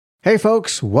Hey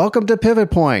folks, welcome to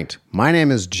Pivot Point. My name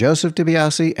is Joseph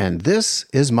DiBiase, and this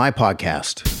is my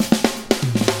podcast.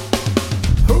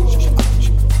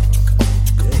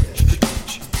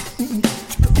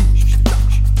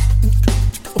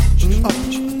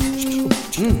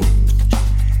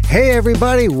 Hey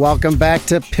everybody, welcome back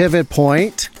to Pivot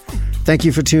Point. Thank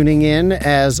you for tuning in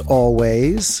as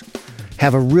always.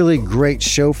 Have a really great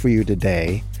show for you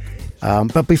today.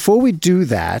 But before we do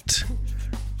that,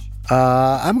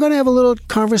 I'm going to have a little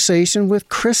conversation with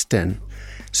Kristen.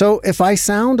 So if I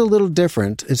sound a little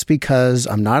different, it's because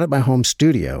I'm not at my home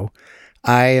studio.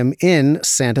 I am in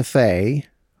Santa Fe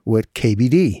with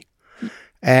KBD.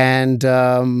 And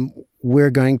we're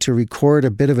going to record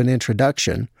a bit of an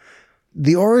introduction.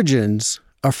 The origins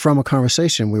are from a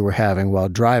conversation we were having while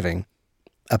driving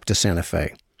up to Santa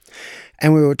Fe.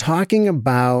 And we were talking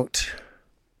about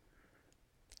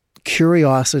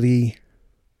curiosity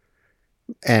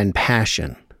and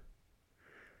passion.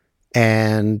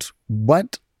 And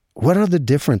what are the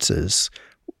differences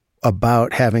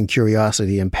about having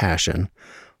curiosity and passion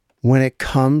when it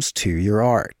comes to your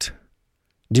art?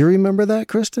 Do you remember that,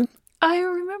 Kristen? I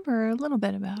remember a little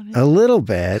bit about it. A little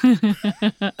bit.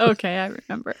 Okay, I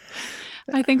remember.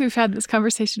 I think we've had this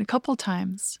conversation a couple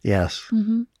times. Yes.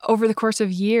 Mm-hmm. Over the course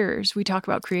of years, we talk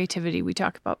about creativity, we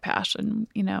talk about passion,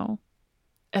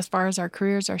 as far as our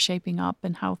careers are shaping up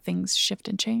and how things shift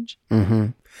and change.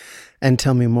 Mm-hmm. And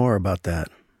tell me more about that.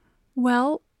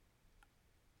 Well,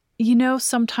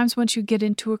 sometimes once you get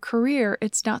into a career,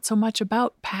 it's not so much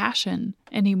about passion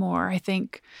anymore. I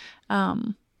think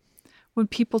when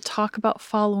people talk about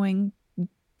following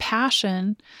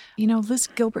passion, Liz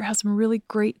Gilbert has some really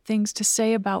great things to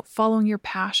say about following your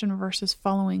passion versus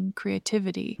following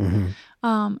creativity.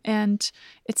 Mm-hmm. And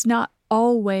it's not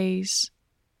always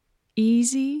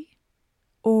easy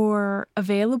or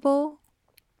available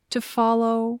to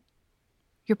follow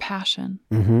your passion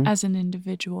Mm-hmm. as an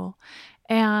individual.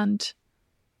 And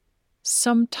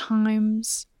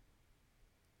sometimes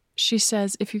she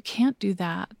says, if you can't do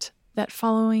that, that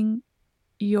following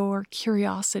your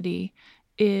curiosity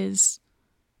is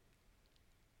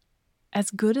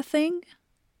as good a thing,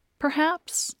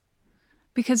 perhaps.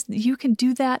 Because you can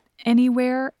do that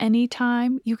anywhere,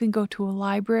 anytime. You can go to a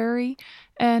library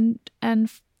and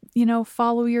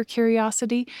follow your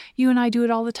curiosity. You and I do it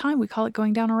all the time. We call it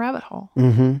going down a rabbit hole,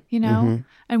 Mm-hmm. Mm-hmm.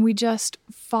 and we just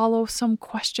follow some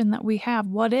question that we have.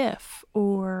 What if?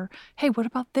 Or, hey, what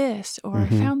about this? Or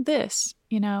Mm-hmm. I found this,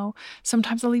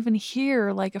 Sometimes I'll even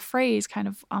hear like a phrase kind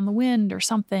of on the wind or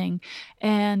something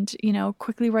and,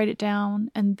 quickly write it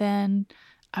down. And then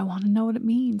I want to know what it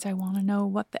means. I want to know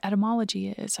what the etymology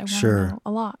is. I want to know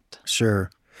a lot.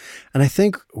 Sure. And I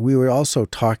think we were also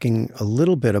talking a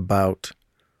little bit about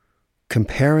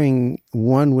comparing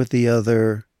one with the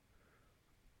other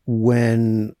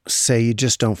when, say, you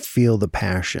just don't feel the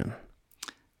passion.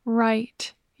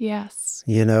 Right. Yes.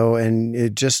 And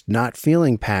it just not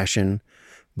feeling passion.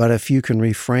 But if you can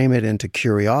reframe it into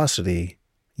curiosity,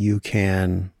 you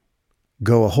can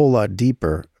go a whole lot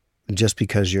deeper just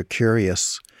because you're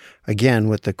curious, again,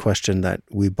 with the question that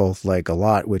we both like a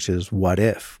lot, which is what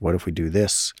if? What if we do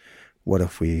this? What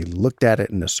if we looked at it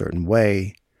in a certain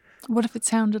way? What if it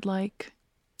sounded like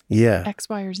X,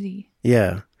 Y, or Z?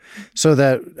 Yeah. So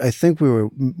that I think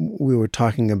we were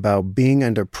talking about being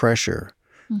under pressure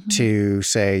Mm-hmm. to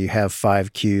say you have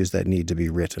 5 cues that need to be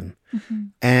written. Mm-hmm.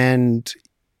 And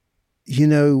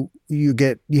you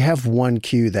have one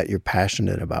cue that you're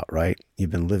passionate about, right? You've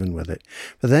been living with it.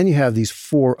 But then you have these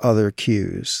 4 other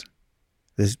cues,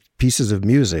 these pieces of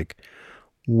music.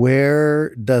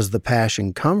 Where does the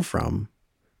passion come from?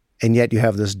 And yet you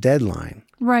have this deadline.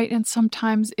 Right. And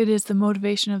sometimes it is the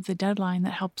motivation of the deadline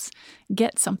that helps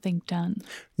get something done.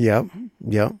 Yep.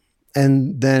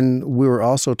 And then we were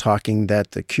also talking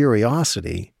that the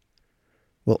curiosity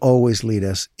will always lead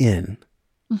us in.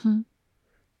 Mm-hmm.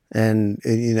 And,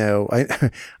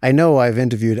 I know I've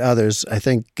interviewed others. I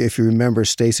think if you remember,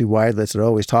 Stacy Weidlitz would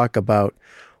always talk about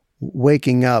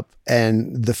waking up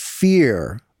and the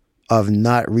fear of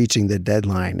not reaching the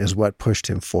deadline is what pushed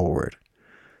him forward.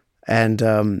 And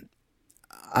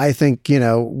I think,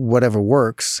 whatever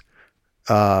works.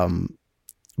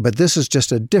 But this is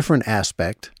just a different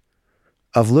aspect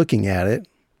of looking at it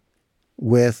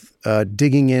with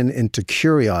digging into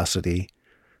curiosity,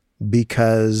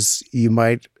 because you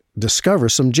might discover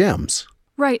some gems.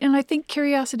 Right. And I think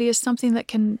curiosity is something that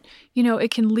can,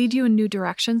 it can lead you in new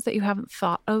directions that you haven't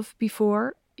thought of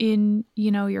before in,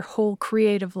 your whole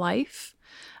creative life,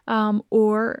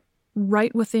 or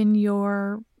right within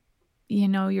your,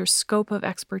 your scope of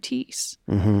expertise.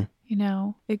 Mm-hmm.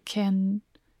 It can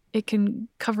it can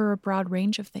cover a broad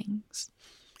range of things.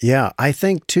 Yeah, I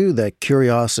think too that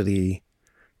curiosity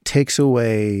takes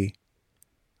away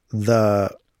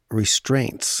the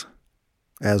restraints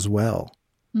as well.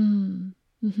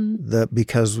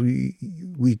 Because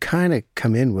we kind of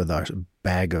come in with our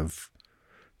bag of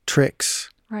tricks,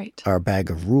 right? Our bag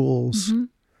of rules,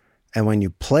 and when you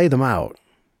play them out,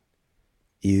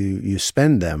 you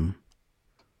spend them,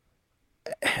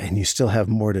 and you still have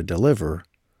more to deliver.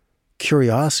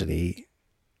 Curiosity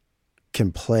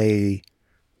can play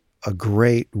a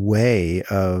great way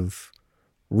of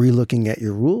relooking at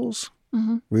your rules,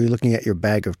 relooking at your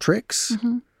bag of tricks.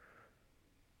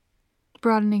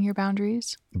 Broadening your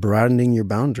boundaries.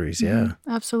 Yeah.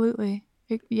 Absolutely.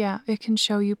 It can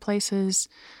show you places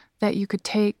that you could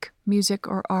take music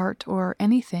or art or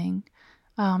anything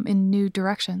in new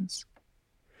directions.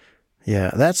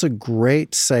 Yeah, that's a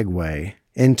great segue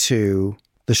into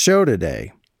the show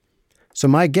today. So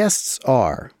my guests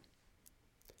are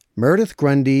Meredith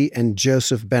Grundy and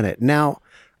Joseph Bennett. Now,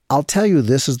 I'll tell you,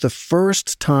 this is the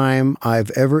first time I've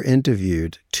ever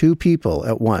interviewed two people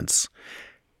at once.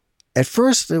 At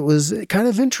first, it was kind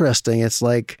of interesting. It's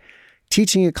like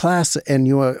teaching a class and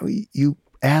you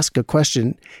ask a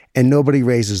question and nobody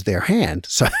raises their hand.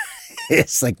 So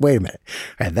it's like, wait a minute,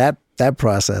 that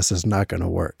process is not going to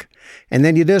work. And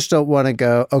then you just don't want to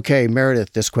go, okay,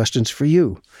 Meredith, this question's for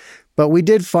you. But we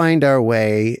did find our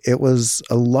way. It was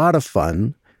a lot of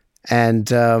fun. And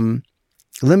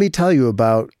let me tell you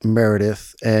about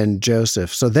Meredith and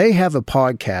Joseph. So they have a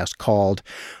podcast called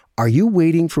Are You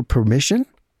Waiting for Permission?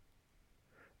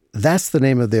 That's the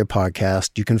name of their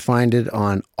podcast. You can find it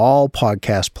on all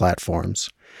podcast platforms.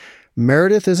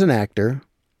 Meredith is an actor.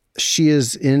 She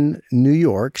is in New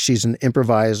York. She's an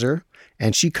improviser,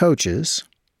 and she coaches.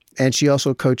 And she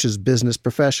also coaches business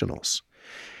professionals.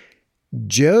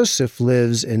 Joseph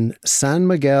lives in San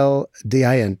Miguel de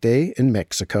Allende in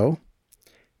Mexico,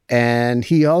 and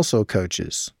he also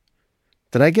coaches.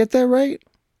 Did I get that right?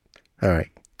 All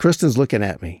right. Kristen's looking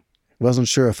at me. Wasn't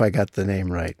sure if I got the name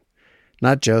right.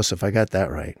 Not Joseph. I got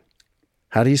that right.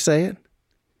 How do you say it?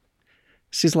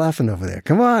 She's laughing over there.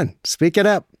 Come on, speak it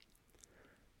up.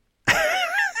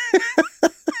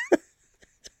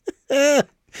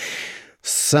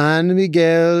 San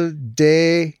Miguel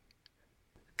de...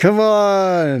 Come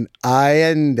on,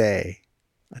 Allende.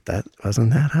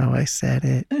 Wasn't that how I said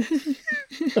it?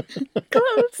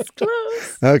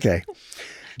 Close. Okay.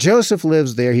 Joseph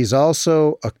lives there. He's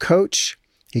also a coach.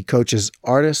 He coaches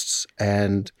artists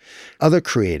and other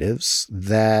creatives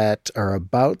that are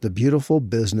about the beautiful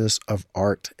business of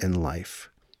art and life.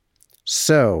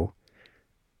 So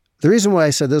the reason why I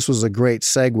said this was a great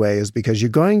segue is because you're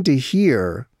going to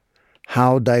hear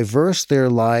how diverse their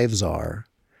lives are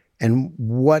and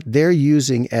what they're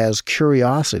using as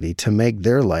curiosity to make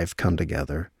their life come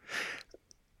together.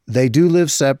 They do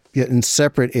live in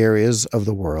separate areas of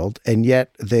the world, and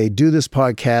yet they do this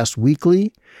podcast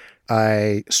weekly.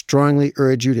 I strongly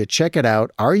urge you to check it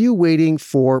out. Are You Waiting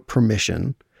for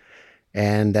Permission?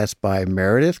 And that's by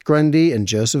Meredith Grundy and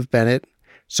Joseph Bennett.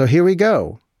 So here we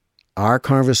go. Our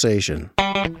conversation.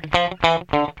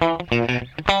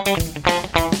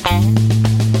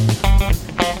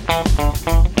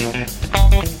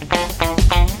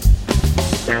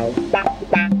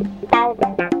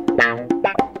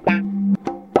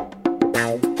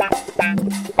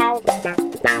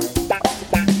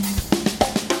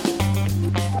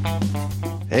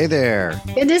 Hey there.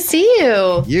 Good to see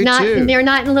you. You too. You're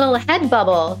not in a little head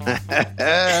bubble.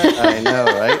 I know,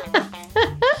 right?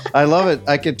 I love it.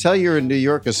 I can tell you're in New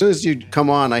York. As soon as you come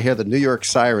on, I hear the New York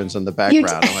sirens in the background.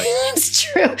 I'm like, it's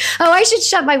true. Oh, I should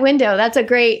shut my window. That's a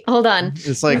great, hold on.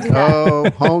 It's like, oh,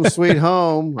 home sweet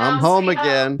home. I'm home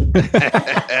again.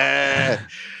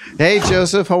 Hey,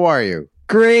 Joseph, how are you?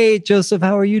 Great, Joseph.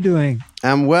 How are you doing?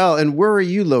 I'm well. And where are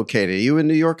you located? Are you in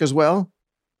New York as well?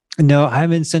 No,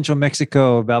 I'm in central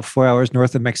Mexico, about 4 hours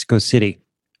north of Mexico City.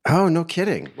 Oh, no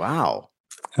kidding. Wow.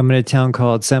 I'm in a town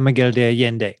called San Miguel de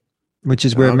Allende, which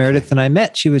is where Meredith and I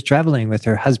met. She was traveling with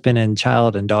her husband and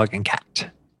child and dog and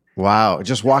cat. Wow.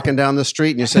 Just walking down the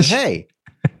street and you said, hey,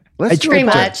 let's do Pretty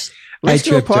much. Let's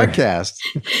do a podcast.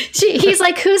 He's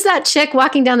like, who's that chick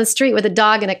walking down the street with a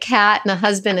dog and a cat and a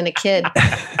husband and a kid?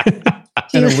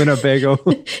 In a Winnebago.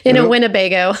 In a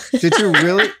Winnebago.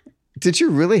 Did you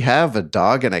really have a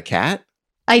dog and a cat?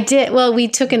 I did. Well, we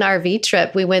took an RV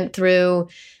trip. We went through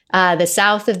the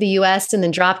south of the U.S. and then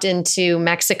dropped into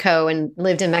Mexico and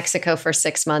lived in Mexico for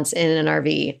 6 months in an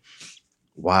RV.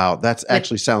 Wow. That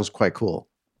actually sounds quite cool.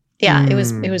 Yeah, it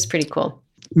was pretty cool.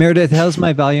 Meredith, how's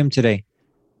my volume today?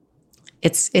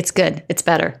 It's good. It's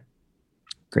better.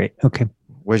 Great. Okay.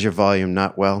 Was your volume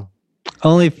not well?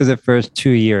 Only for the first 2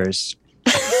 years.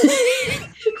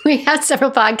 We had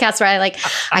several podcasts where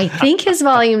I think his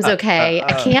volume's okay.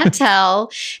 I can't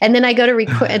tell. And then I go to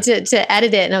record to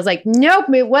edit it, and I was like, nope,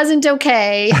 it wasn't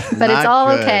okay, but it's all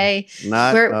good. okay.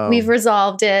 We've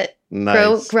resolved it.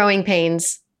 Nice. Growing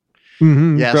pains.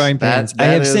 Mm-hmm. Yes, Growing pains. I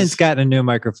have since gotten a new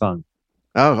microphone.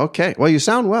 Oh, okay. Well, you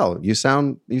sound well. You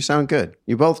sound good.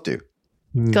 You both do.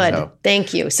 Good. So.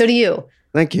 Thank you. So do you.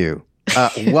 Thank you.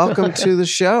 Welcome to the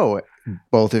show,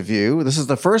 both of you. This is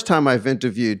the first time I've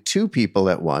interviewed two people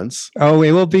at once. Oh,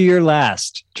 it will be your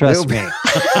last. Trust me.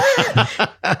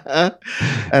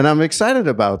 And I'm excited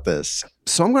about this.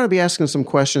 So I'm going to be asking some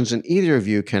questions, and either of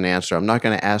you can answer. I'm not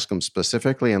going to ask them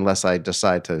specifically unless I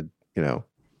decide to,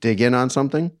 dig in on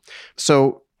something.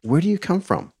 So where do you come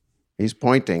from? He's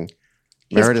pointing.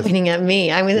 He's Meredith. pointing at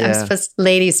me. I'm supposed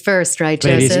ladies first, right,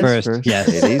 Joseph? Ladies first.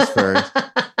 Yes. Ladies first.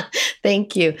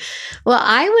 Thank you. Well,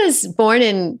 I was born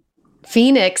in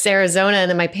Phoenix, Arizona, and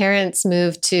then my parents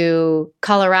moved to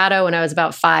Colorado when I was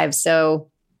about 5.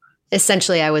 So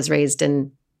essentially I was raised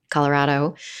in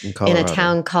Colorado, in a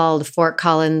town called Fort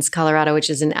Collins, Colorado,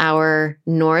 which is an hour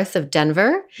north of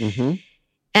Denver. Mm-hmm.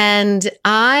 And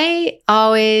I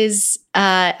always,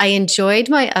 I enjoyed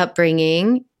my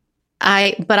upbringing.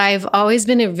 But I've always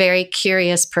been a very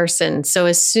curious person. So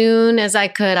as soon as I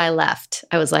could, I left.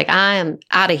 I was like, I am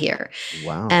out of here.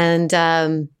 Wow.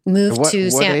 And moved to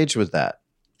What age was that?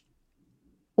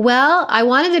 Well, I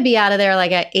wanted to be out of there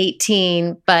like at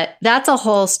 18, but that's a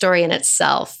whole story in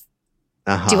itself.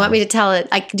 Uh-huh. Do you want me to tell it?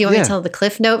 Do you want me to tell the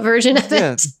Cliff Note version of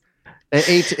it? At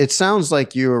 8, it sounds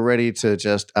like you were ready to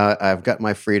just, I've got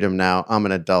my freedom now. I'm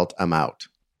an adult. I'm out.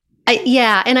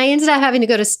 And I ended up having to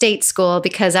go to state school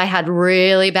because I had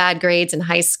really bad grades in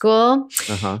high school,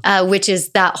 which is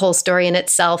that whole story in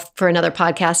itself for another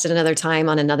podcast at another time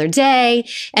on another day.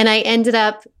 And I ended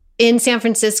up in San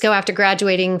Francisco after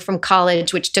graduating from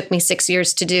college, which took me 6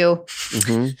 years to do.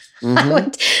 Mm-hmm. Mm-hmm.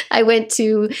 I went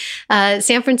to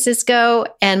San Francisco,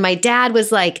 and my dad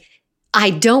was like, I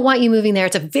don't want you moving there.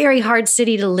 It's a very hard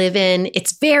city to live in.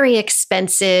 It's very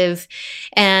expensive.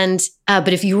 And,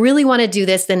 but if you really want to do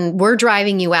this, then we're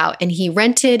driving you out. And he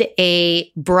rented a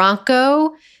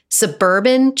Bronco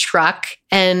Suburban truck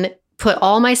and put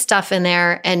all my stuff in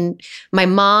there. And my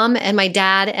mom and my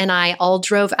dad and I all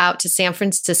drove out to San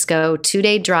Francisco,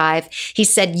 2-day drive. He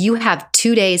said, you have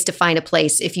 2 days to find a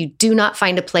place. If you do not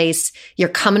find a place, you're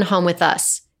coming home with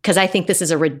us. Because I think this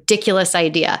is a ridiculous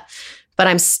idea. But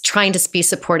I'm trying to be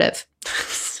supportive.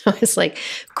 So it's like,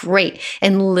 great.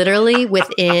 And literally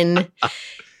within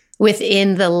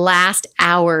the last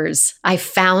hours, I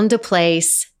found a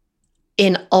place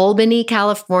in Albany,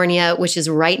 California, which is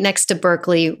right next to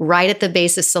Berkeley, right at the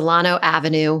base of Solano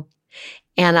Avenue.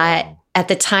 And at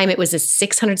the time, it was a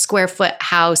 600 square foot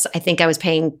house. I think I was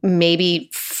paying maybe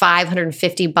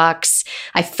 $550.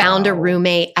 I found a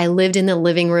roommate. I lived in the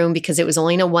living room because it was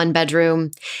only in a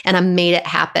 1-bedroom, and I made it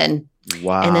happen.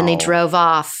 Wow. And then they drove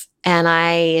off, and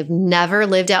I have never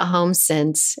lived at home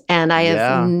since. And I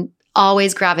have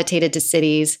always gravitated to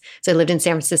cities. So I lived in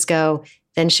San Francisco,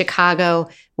 then Chicago,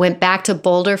 went back to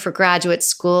Boulder for graduate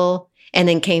school, and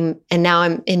then now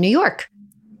I'm in New York.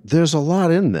 There's a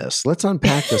lot in this. Let's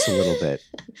unpack this a little bit.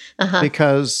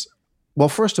 Because, well,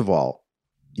 first of all,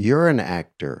 you're an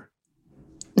actor.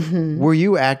 Mm-hmm. Were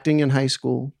you acting in high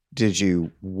school? Did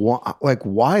you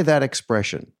why that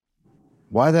expression?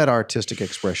 Why that artistic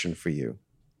expression for you?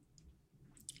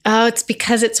 Oh, it's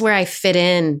because it's where I fit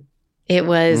in. It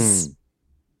was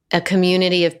a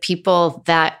community of people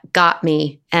that got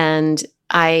me. And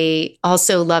I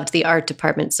also loved the art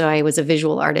department. So I was a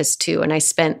visual artist too. And I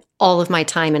spent all of my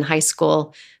time in high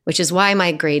school, which is why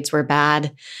my grades were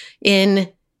bad,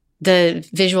 in the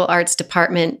visual arts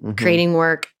department, creating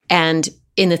work, and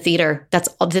in the theater.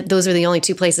 Those are the only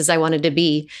 2 places I wanted to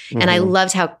be. Mm-hmm. And I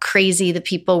loved how crazy the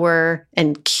people were,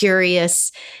 and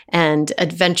curious and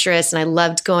adventurous. And I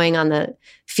loved going on the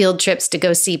field trips to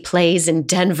go see plays in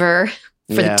Denver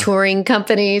for the touring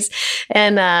companies.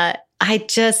 And I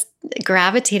just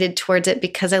gravitated towards it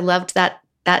because I loved that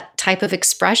type of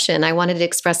expression. I wanted to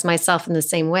express myself in the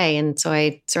same way. And so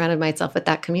I surrounded myself with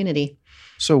that community.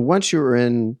 So once you were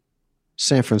in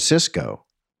San Francisco,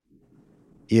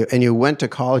 you went to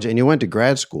college and you went to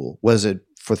grad school, was it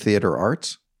for theater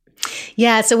arts?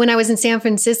 Yeah. So when I was in San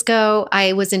Francisco,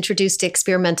 I was introduced to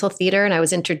experimental theater, and I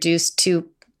was introduced to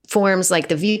forms like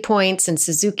the viewpoints and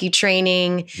Suzuki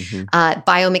training,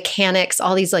 biomechanics,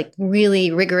 all these like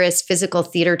really rigorous physical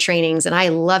theater trainings. And I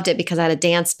loved it because I had a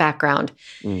dance background.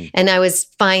 And I was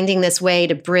finding this way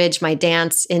to bridge my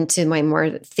dance into my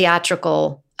more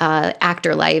theatrical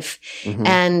actor life.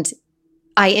 And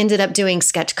I ended up doing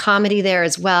sketch comedy there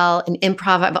as well, and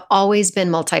improv. I've always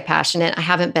been multi-passionate. I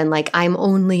haven't been like, I'm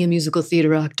only a musical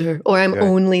theater actor or I'm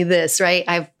only this, right?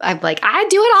 I've like, I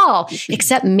do it all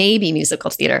except maybe musical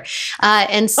theater.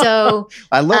 And so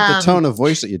I love the tone of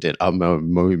voice that you did. I'm a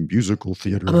musical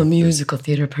theater. I'm a musical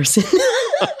theater person.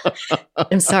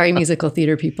 I'm sorry, musical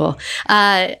theater people.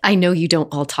 I know you don't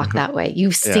all talk that way.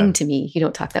 You sing to me. You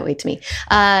don't talk that way to me.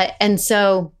 And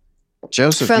so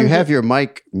Joseph, you have your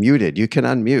mic muted. You can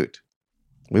unmute.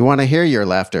 We want to hear your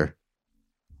laughter.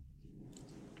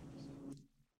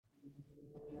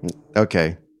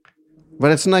 Okay.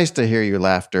 But it's nice to hear your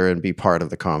laughter and be part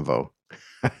of the convo.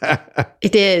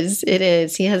 It is. It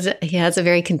is. He has a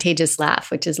very contagious laugh,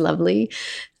 which is lovely.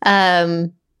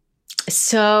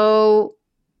 So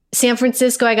San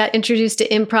Francisco, I got introduced to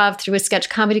improv through a sketch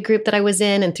comedy group that I was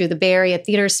in and through the Bay Area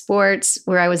Theater Sports,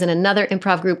 where I was in another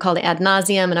improv group called Ad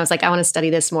Nauseum. And I was like, I want to study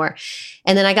this more.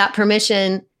 And then I got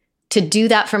permission to do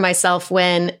that for myself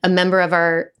when a member of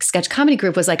our sketch comedy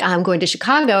group was like, I'm going to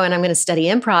Chicago and I'm going to study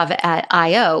improv at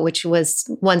IO, which was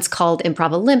once called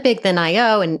Improv Olympic, then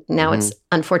IO, and now it's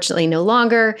unfortunately no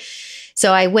longer.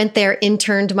 So I went there,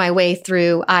 interned my way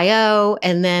through IO,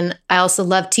 and then I also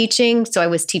love teaching. So I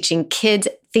was teaching kids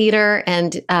theater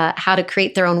and how to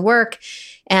create their own work.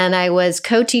 And I was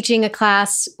co-teaching a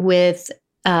class with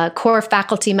a core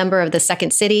faculty member of the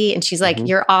Second City. And she's like,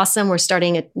 you're awesome. We're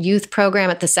starting a youth program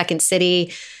at the Second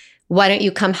City. Why don't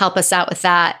you come help us out with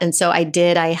that? And so I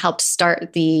did. I helped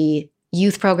start the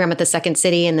youth program at the Second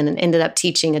City and then ended up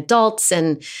teaching adults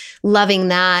and loving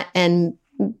that and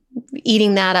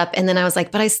eating that up. And then I was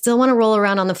like, but I still want to roll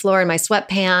around on the floor in my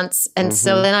sweatpants. And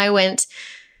so then I went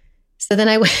to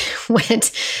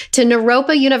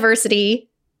Naropa University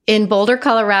in Boulder,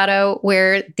 Colorado,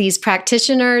 where these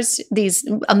practitioners, these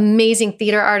amazing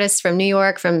theater artists from New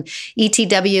York, from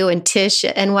ETW and Tisch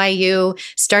at NYU,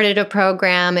 started a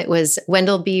program. It was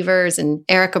Wendell Beavers and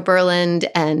Erica Berland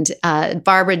and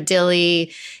Barbara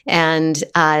Dilley, and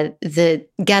the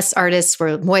guest artists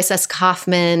were Moises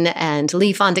Kaufman and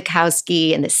Lee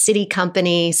Fondakowski and the City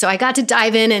Company. So I got to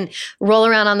dive in and roll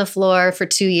around on the floor for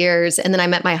 2 years. And then I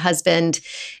met my husband,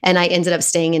 and I ended up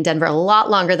staying in Denver a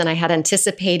lot longer than I had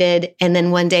anticipated. And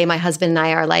then one day my husband and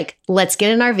I are like, let's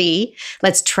get an RV.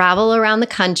 Let's travel around the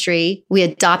country. We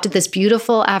adopted this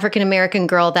beautiful African-American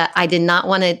girl that I did not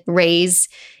want to raise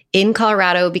in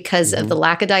Colorado because of the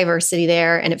lack of diversity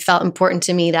there. And it felt important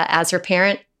to me that as her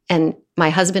parent and my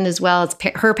husband as well as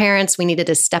her parents, we needed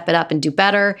to step it up and do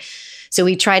better. So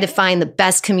we tried to find the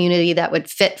best community that would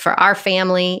fit for our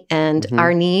family and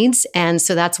our needs. And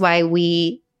so that's why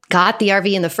we got the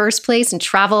RV in the first place and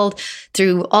traveled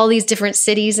through all these different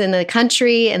cities in the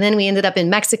country. And then we ended up in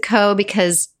Mexico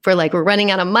because we're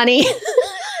running out of money.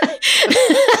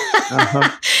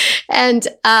 And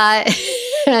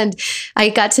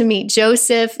I got to meet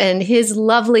Joseph and his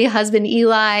lovely husband,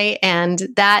 Eli. And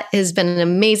that has been an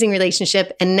amazing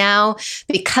relationship. And now,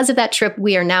 because of that trip,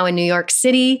 we are now in New York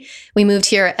City. We moved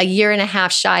here a year and a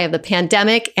half shy of the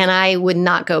pandemic, and I would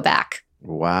not go back.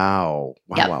 Wow.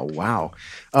 Wow.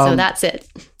 So that's it.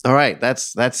 All right.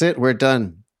 That's it. We're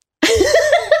done.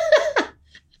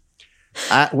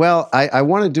 I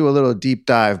want to do a little deep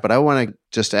dive, but I want to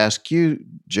just ask you,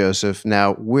 Joseph,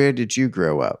 now, where did you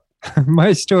grow up?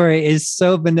 My story is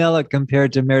so vanilla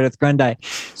compared to Meredith Grundy.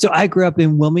 So I grew up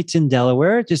in Wilmington,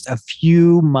 Delaware, just a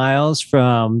few miles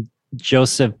from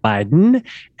Joseph Biden,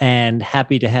 and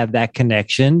happy to have that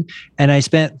connection. And I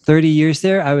spent 30 years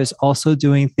there. I was also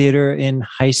doing theater in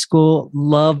high school,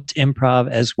 loved improv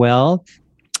as well.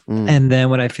 And then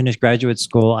when I finished graduate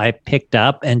school, I picked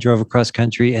up and drove across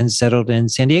country and settled in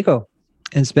San Diego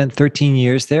and spent 13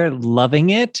 years there, loving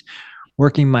it,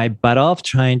 working my butt off,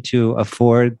 trying to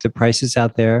afford the prices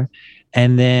out there.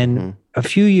 And then a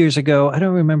few years ago, I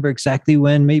don't remember exactly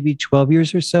when, maybe 12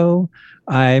 years or so,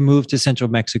 I moved to central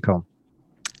Mexico.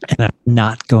 And I'm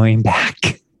not going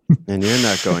back. And you're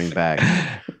not going back.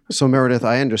 So Meredith,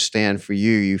 I understand for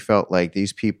you, you felt like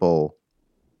these people,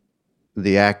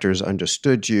 the actors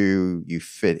understood you, you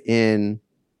fit in,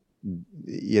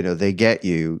 they get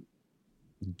you.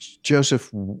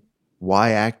 Joseph,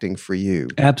 why acting for you?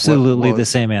 Absolutely the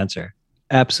same answer.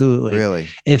 Absolutely. Really?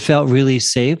 It felt really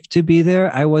safe to be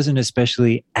there. I wasn't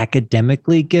especially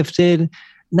academically gifted.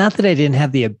 Not that I didn't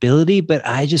have the ability, but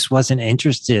I just wasn't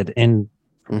interested in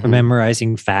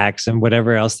memorizing facts and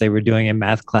whatever else they were doing in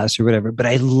math class or whatever. But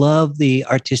I love the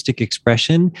artistic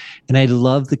expression and I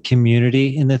love the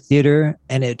community in the theater.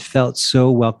 And it felt so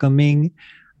welcoming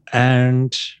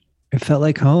and it felt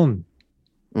like home.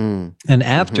 And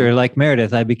after, like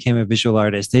Meredith, I became a visual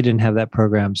artist. They didn't have that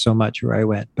program so much where I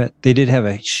went, but they did have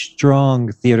a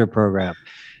strong theater program.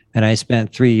 And I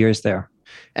spent 3 years there.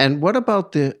 And what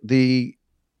about the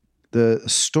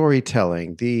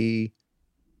storytelling, the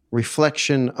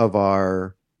reflection of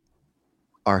our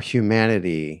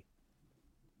humanity?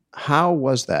 How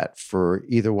was that for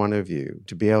either one of you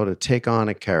to be able to take on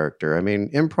a character? I mean,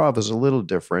 improv is a little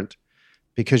different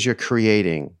because you're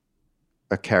creating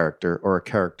a character or a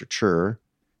caricature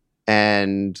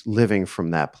and living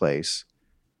from that place.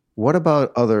 What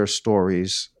about other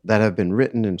stories that have been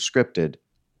written and scripted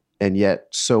and yet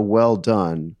so well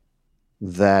done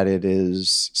that it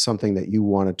is something that you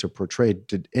wanted to portray?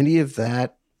 Did any of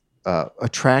that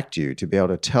attract you to be able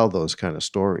to tell those kind of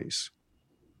stories?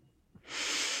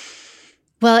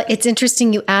 Well, it's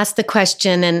interesting you asked the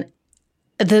question, and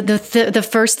the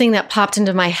first thing that popped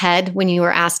into my head when you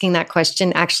were asking that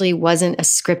question actually wasn't a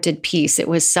scripted piece. It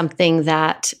was something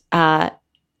that I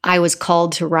was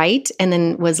called to write and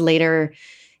then was later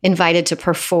invited to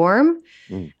perform.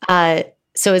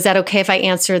 So is that okay if I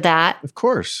answer that? Of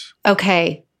course.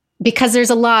 Okay. Because there's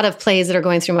a lot of plays that are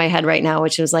going through my head right now,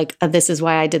 which is like, this is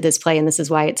why I did this play and this is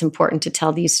why it's important to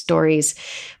tell these stories.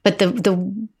 But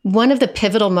the one of the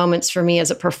pivotal moments for me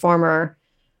as a performer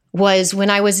was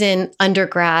when I was in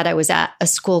undergrad. I was at a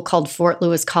school called Fort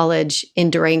Lewis College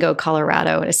in Durango,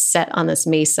 Colorado. It was set on this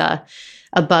mesa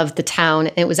above the town.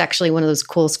 And it was actually one of those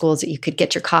cool schools that you could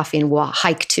get your coffee and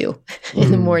hike to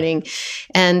in the morning.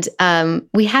 And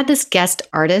we had this guest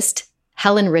artist,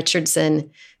 Helen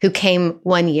Richardson, who came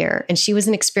one year. And she was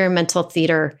an experimental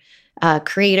theater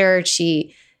creator.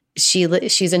 She's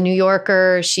a New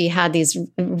Yorker. She had these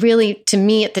really, to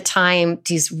me at the time,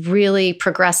 these really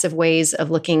progressive ways of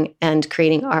looking at and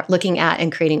creating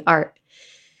art.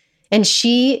 And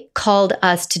she called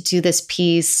us to do this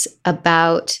piece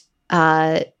about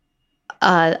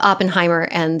Oppenheimer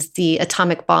and the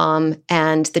atomic bomb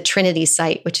and the Trinity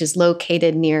site, which is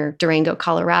located near Durango,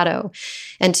 Colorado,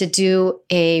 and to do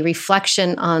a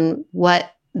reflection on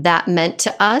what that meant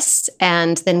to us.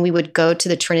 And then we would go to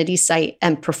the Trinity site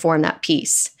and perform that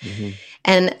piece.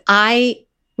 And I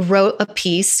wrote a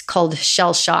piece called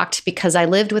Shell Shocked because I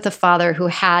lived with a father who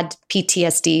had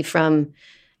PTSD from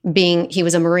he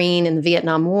was a Marine in the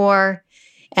Vietnam War.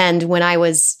 And when I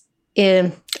was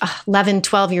 11,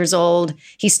 12 years old,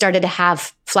 he started to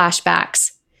have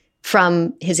flashbacks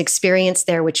from his experience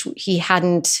there, which he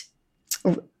hadn't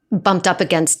bumped up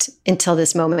against until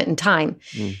this moment in time.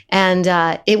 And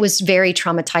it was very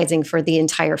traumatizing for the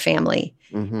entire family.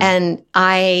 And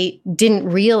I didn't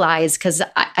realize, because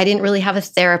I didn't really have a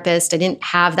therapist. I didn't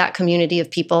have that community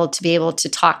of people to be able to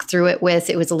talk through it with.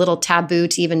 It was a little taboo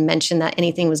to even mention that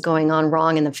anything was going on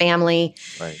wrong in the family.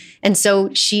 Right. And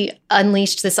so she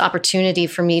unleashed this opportunity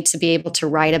for me to be able to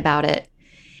write about it.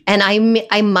 And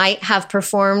I might have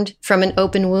performed from an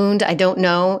open wound. I don't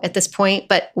know at this point,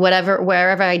 but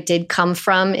wherever I did come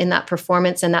from in that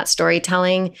performance and that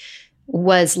storytelling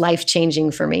was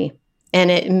life-changing for me. And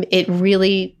it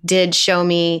really did show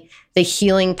me the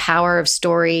healing power of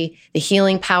story, the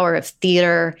healing power of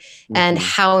theater, and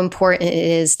how important it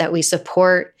is that we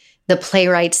support the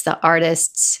playwrights, the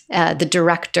artists, the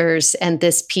directors, and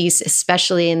this piece,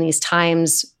 especially in these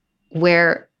times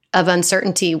of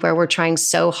uncertainty, where we're trying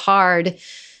so hard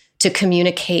to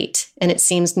communicate. And it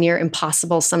seems near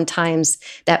impossible sometimes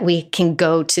that we can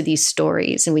go to these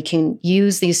stories and we can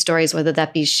use these stories, whether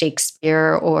that be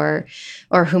Shakespeare or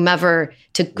whomever,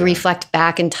 to reflect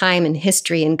back in time and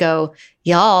history and go,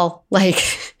 y'all,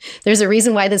 like, there's a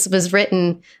reason why this was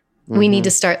written. We need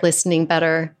to start listening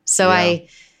better. So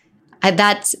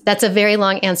that's a very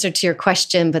long answer to your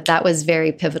question, but that was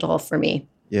very pivotal for me.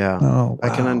 Yeah. Oh, wow.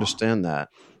 I can understand that.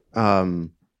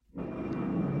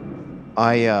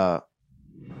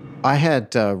 I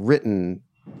had written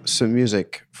some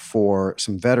music for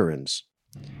some veterans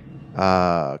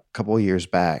a couple of years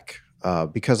back.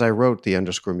 Because I wrote the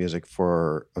underscore music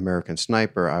for American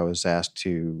Sniper, I was asked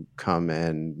to come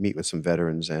and meet with some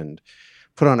veterans and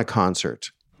put on a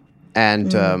concert.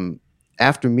 And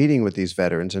after meeting with these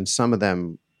veterans, and some of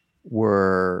them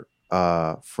were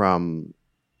from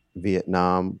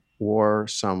Vietnam War,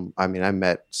 I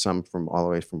met some from all the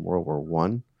way from World War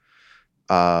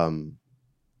I.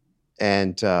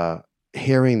 And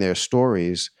hearing their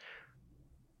stories,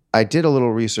 I did a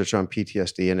little research on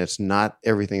PTSD, and it's not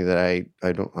everything that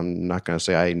I'm not going to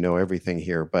say I know everything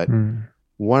here, but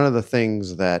one of the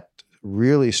things that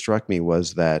really struck me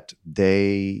was that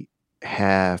they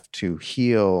have to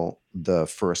heal the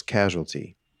first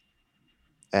casualty.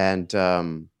 And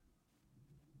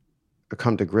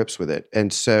come to grips with it.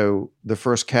 And so the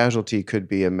first casualty could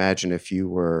be, imagine if you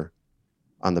were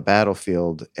on the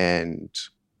battlefield and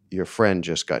your friend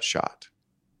just got shot,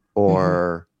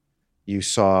 or you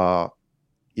saw,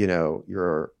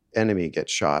 your enemy get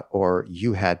shot, or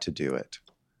you had to do it.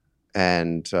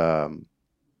 And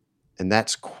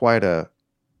that's quite a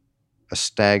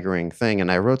staggering thing.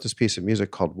 And I wrote this piece of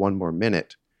music called One More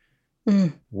Minute,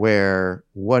 where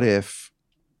what if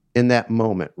in that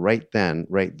moment, right then,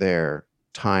 right there,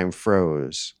 time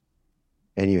froze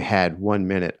and you had 1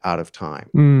 minute out of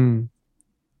time?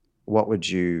 What would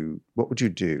you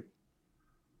do?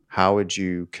 How would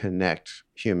you connect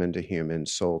human to human,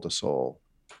 soul to soul?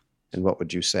 And what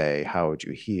would you say? How would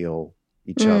you heal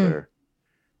each other?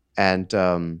 And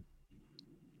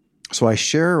so I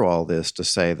share all this to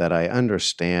say that I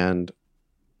understand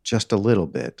just a little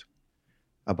bit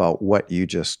about what you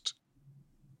just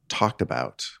talked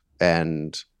about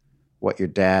and what your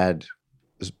dad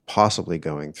is possibly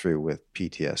going through with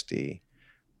PTSD.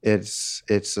 It's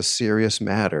a serious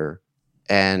matter.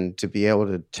 And to be able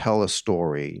to tell a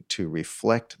story, to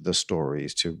reflect the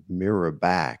stories, to mirror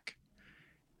back,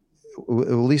 at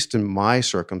least in my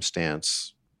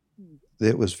circumstance,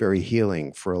 it was very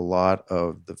healing for a lot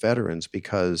of the veterans,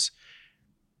 because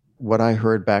what I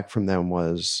heard back from them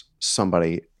was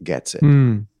somebody gets it.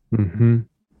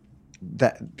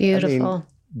 That beautiful.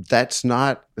 It's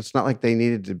not like they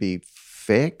needed to be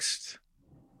fixed.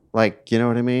 Like, you know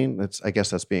what I mean? I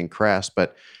guess that's being crass,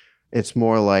 but it's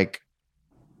more like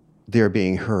they're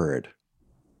being heard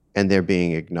and they're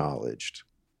being acknowledged,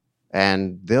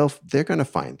 and they're going to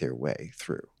find their way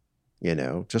through,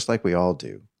 just like we all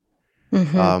do.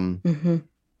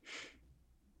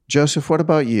 Joseph, what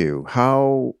about you?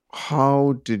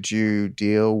 How did you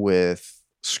deal with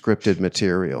scripted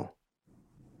material?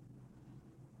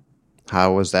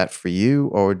 How was that for you,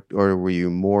 or were you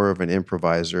more of an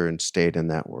improviser and stayed in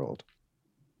that world?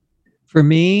 For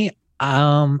me,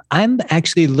 I'm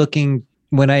actually looking,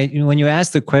 when you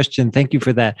ask the question, thank you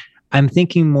for that. I'm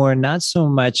thinking more not so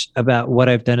much about what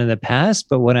I've done in the past,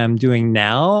 but what I'm doing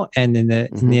now and in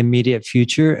the immediate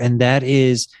future. And that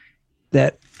is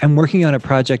that I'm working on a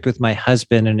project with my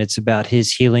husband, and it's about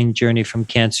his healing journey from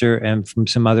cancer and from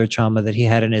some other trauma that he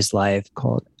had in his life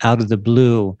called Out of the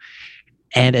Blue.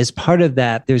 And as part of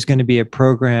that, there's going to be a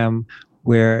program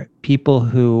where people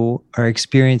who are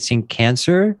experiencing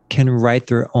cancer can write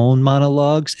their own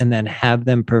monologues and then have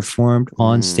them performed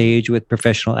on stage with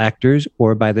professional actors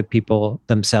or by the people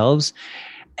themselves.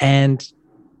 And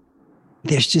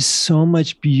there's just so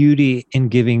much beauty in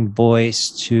giving voice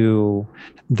to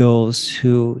those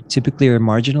who typically are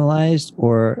marginalized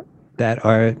or that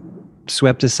are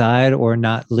swept aside or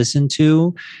not listened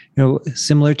to,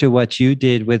 similar to what you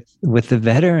did with the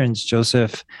veterans,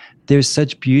 Joseph. There's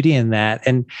such beauty in that.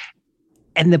 And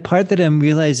the part that I'm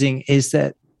realizing is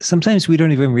that sometimes we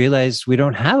don't even realize we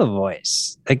don't have a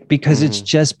voice, because it's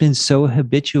just been so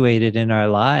habituated in our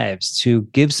lives to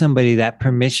give somebody that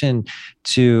permission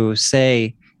to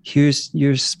say, here's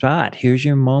your spot, here's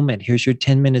your moment, here's your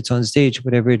 10 minutes on stage,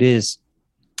 whatever it is.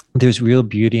 There's real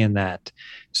beauty in that.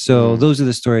 So those are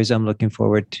the stories I'm looking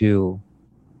forward to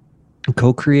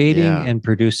co-creating and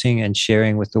producing and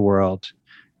sharing with the world,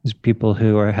 is people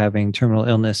who are having terminal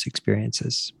illness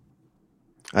experiences.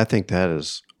 I think that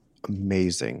is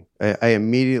amazing. I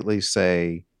immediately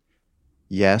say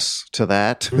yes to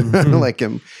that. I'm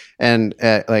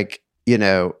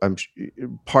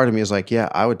part of me is like, yeah,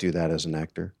 I would do that as an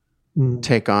actor.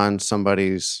 Take on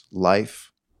somebody's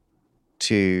life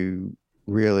to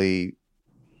really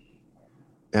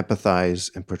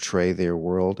empathize and portray their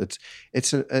world.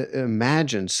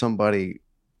 Imagine somebody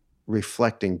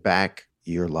reflecting back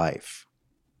your life.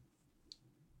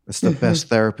 It's the best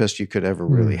therapist you could ever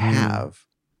really have,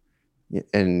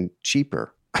 and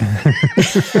cheaper.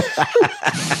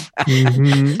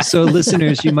 So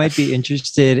listeners, you might be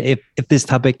interested, if this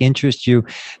topic interests you,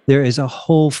 there is a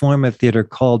whole form of theater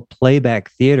called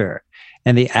playback theater.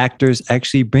 And the actors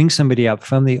actually bring somebody up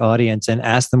from the audience and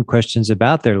ask them questions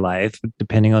about their life,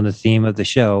 depending on the theme of the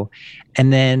show.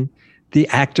 And then the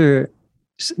actors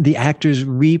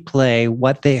replay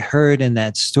what they heard in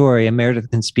that story. And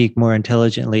Meredith can speak more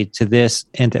intelligently to this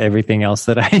and to everything else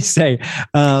that I say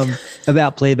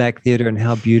about playback theater and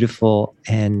how beautiful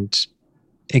and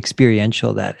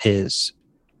experiential that is.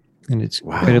 And it's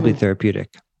incredibly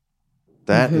therapeutic.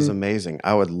 That is amazing.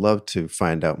 I would love to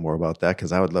find out more about that,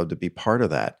 because I would love to be part of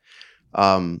that.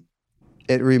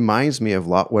 It reminds me of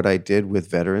what I did with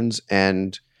veterans,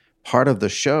 and part of the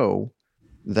show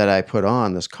that I put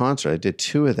on, this concert, I did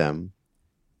 2 of them,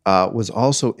 was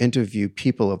also interview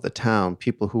people of the town,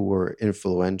 people who were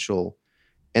influential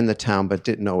in the town but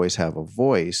didn't always have a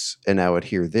voice, and I would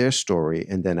hear their story,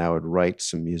 and then I would write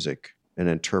some music and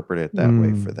interpret it that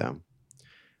way for them.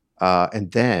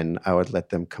 And then I would let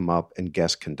them come up and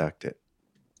guest conduct it.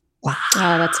 Wow.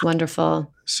 Oh, that's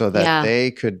wonderful. So that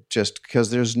they could just,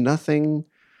 because there's nothing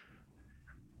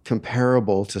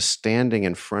comparable to standing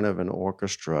in front of an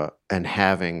orchestra and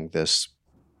having this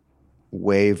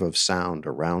wave of sound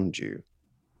around you.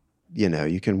 You know,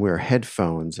 you can wear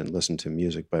headphones and listen to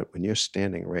music, but when you're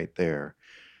standing right there,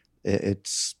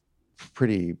 it's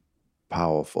pretty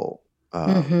powerful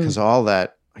because all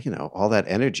that, all that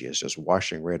energy is just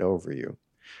washing right over you.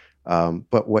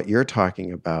 But what you're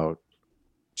talking about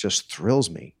just thrills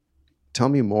me. Tell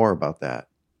me more about that.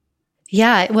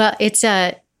 Yeah, well, it's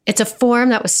a form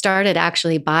that was started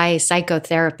actually by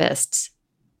psychotherapists,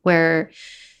 where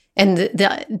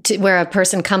a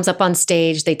person comes up on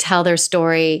stage, they tell their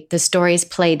story, the story is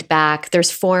played back.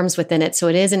 There's forms within it, so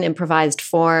it is an improvised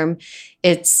form.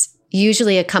 It's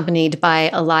usually accompanied by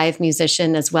a live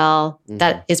musician as well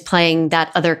that is playing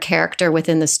that other character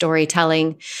within the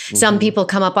storytelling. Some people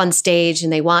come up on stage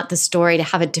and they want the story to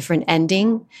have a different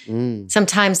ending.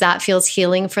 Sometimes that feels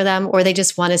healing for them, or they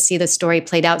just want to see the story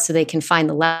played out so they can find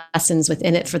the lessons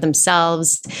within it for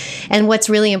themselves. And what's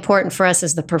really important for us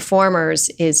as the performers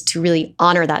is to really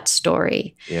honor that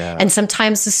story. Yeah. And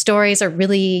sometimes the stories are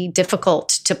really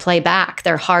difficult to play back.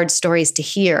 They're hard stories to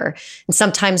hear. And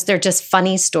sometimes they're just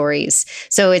funny stories.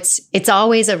 So it's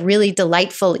always a really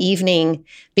delightful evening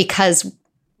because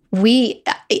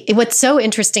what's so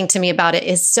interesting to me about it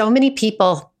is so many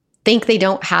people think they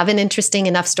don't have an interesting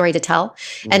enough story to tell.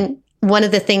 And one of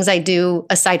the things I do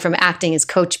aside from acting is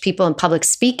coach people in public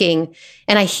speaking.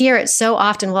 And I hear it so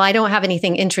often, well, I don't have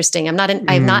anything interesting.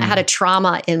 I've not had a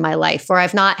trauma in my life, or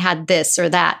I've not had this or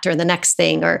that or the next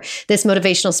thing, or this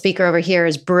motivational speaker over here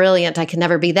is brilliant. I can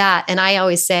never be that. And I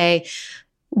always say,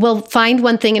 well, find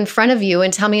one thing in front of you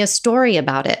and tell me a story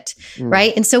about it,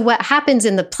 right? And so what happens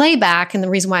in the playback, and the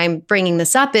reason why I'm bringing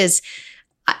this up is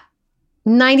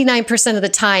 99% of the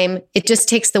time, it just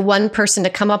takes the one person to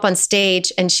come up on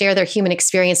stage and share their human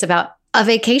experience about a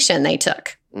vacation they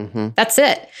took. That's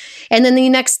it. And then the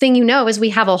next thing you know is we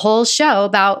have a whole show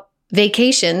about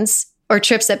vacations or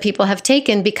trips that people have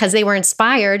taken because they were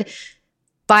inspired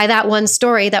by that one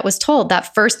story that was told,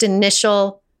 that first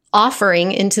initial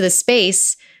offering into the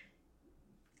space.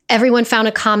 Everyone found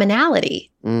a commonality.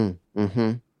 And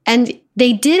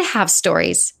they did have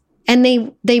stories, and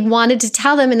they wanted to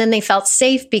tell them, and then they felt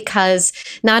safe because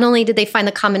not only did they find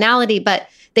the commonality, but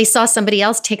they saw somebody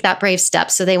else take that brave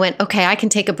step. So they went, okay, I can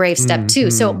take a brave step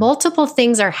too. So multiple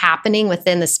things are happening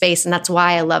within the space. And that's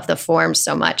why I love the form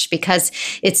so much, because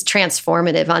it's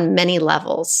transformative on many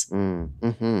levels.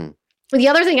 The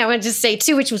other thing I wanted to say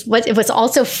too, which was what was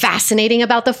also fascinating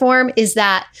about the form, is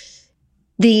that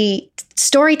the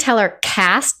storyteller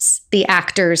casts the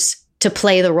actors to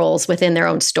play the roles within their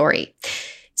own story.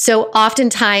 So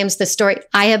oftentimes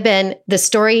I have been the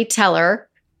storyteller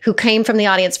who came from the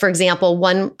audience. For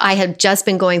example, I had just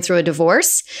been going through a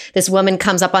divorce. This woman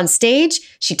comes up on stage.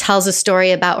 She tells a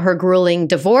story about her grueling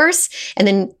divorce. And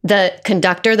then the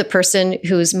conductor, the person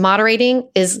who's moderating,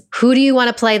 is, who do you want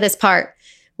to play this part?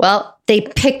 Well, they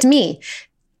picked me.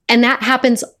 And that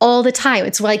happens all the time.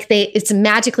 It's like it's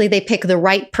magically they pick the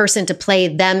right person to play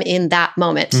them in that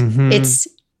moment.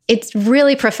 It's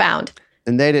really profound.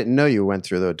 And they didn't know you went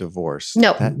through the divorce.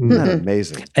 No. Isn't that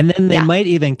amazing? And then they might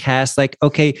even cast like,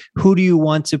 okay, who do you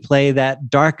want to play that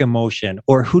dark emotion?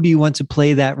 Or who do you want to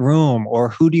play that room? Or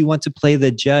who do you want to play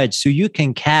the judge? So you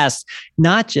can cast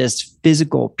not just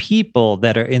physical people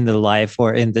that are in the life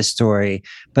or in the story,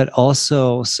 but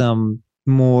also some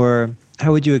more,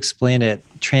 how would you explain it?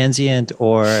 Transient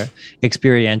or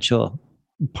experiential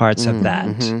parts of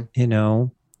that, you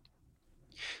know?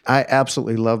 I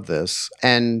absolutely love this.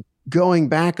 And going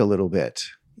back a little bit,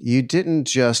 you didn't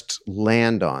just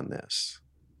land on this.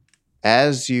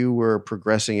 As you were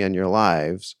progressing in your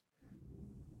lives,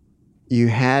 you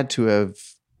had to have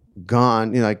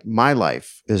gone, like my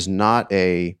life is not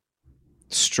a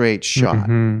straight shot.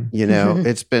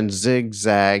 It's been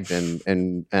zigzagged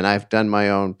and I've done my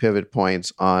own pivot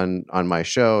points on my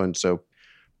show. And so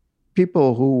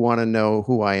people who want to know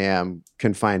who I am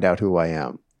can find out who I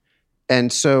am.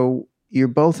 And so you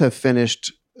both have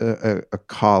finished a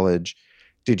college.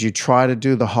 Did you try to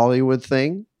do the Hollywood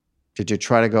thing? Did you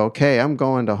try to go, okay, I'm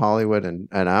going to Hollywood and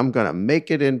I'm going to make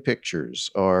it in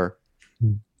pictures? Or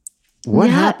what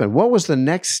happened? What was the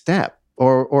next step?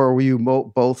 Or were you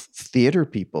both theater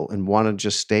people and want to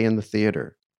just stay in the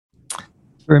theater?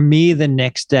 For me, the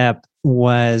next step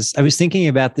was, I was thinking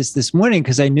about this morning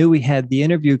because I knew we had the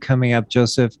interview coming up,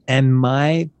 Joseph, and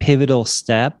my pivotal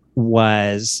step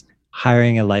was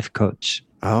hiring a life coach.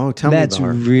 Oh, tell me about it. That's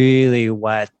really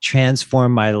what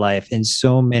transformed my life in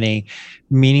so many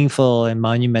meaningful and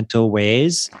monumental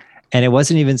ways. And it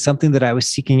wasn't even something that I was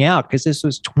seeking out because this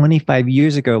was 25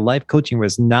 years ago. Life coaching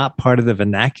was not part of the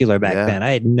vernacular back then.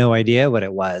 I had no idea what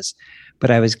it was,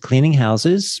 but I was cleaning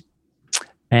houses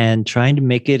and trying to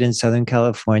make it in Southern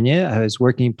California. I was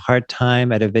working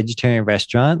part-time at a vegetarian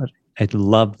restaurant. I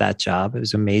loved that job. It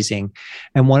was amazing.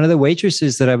 And one of the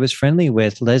waitresses that I was friendly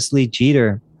with, Leslie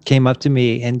Jeter, came up to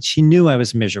me and she knew I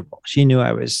was miserable. She knew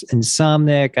I was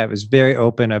insomniac. I was very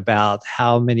open about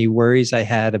how many worries I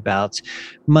had about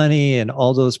money and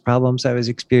all those problems I was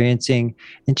experiencing.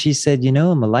 And she said,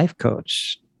 I'm a life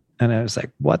coach. And I was like,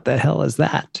 what the hell is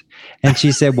that? And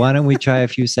she said, why don't we try a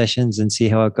few sessions and see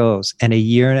how it goes? And a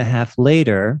year and a half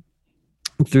later,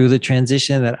 through the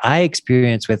transition that I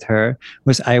experienced with her,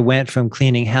 was I went from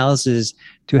cleaning houses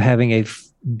to having a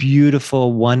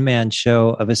beautiful one-man show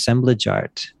of assemblage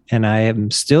art. And I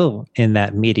am still in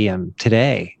that medium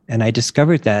today. And I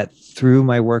discovered that through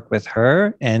my work with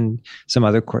her and some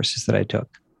other courses that I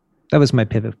took. That was my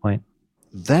pivot point.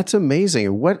 That's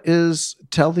amazing.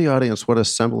 Tell the audience what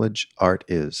assemblage art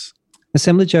is.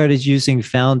 Assemblage art is using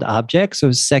found objects,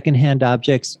 so secondhand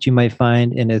objects that you might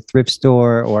find in a thrift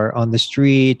store or on the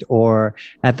street or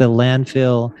at the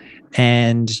landfill,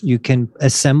 and you can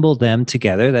assemble them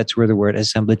together. That's where the word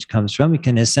assemblage comes from. You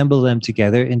can assemble them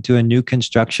together into a new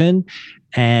construction.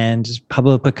 And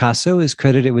Pablo Picasso is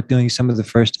credited with doing some of the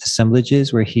first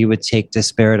assemblages where he would take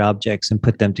disparate objects and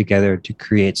put them together to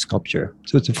create sculpture.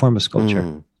 So it's a form of sculpture.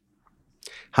 Mm.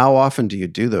 How often do you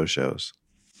do those shows?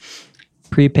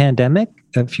 Pre-pandemic,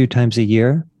 a few times a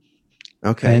year.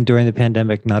 Okay. And during the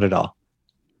pandemic, not at all.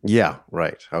 Yeah,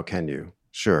 right. How can you?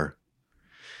 Sure.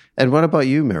 And what about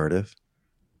you, Meredith?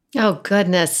 Oh,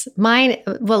 goodness. Mine,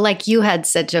 well, like you had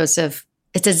said, Joseph,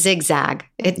 it's a zigzag.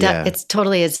 It's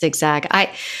totally a zigzag. I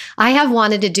have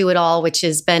wanted to do it all, which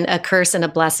has been a curse and a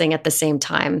blessing at the same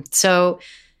time. So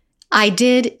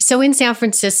in San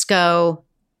Francisco,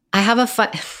 I have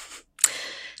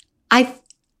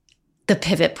the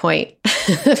pivot point.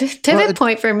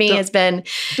 Point for me has been.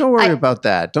 Don't worry about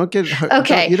that. Don't get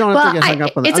okay. You don't have to get hung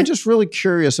up on that. I'm just really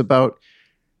curious about,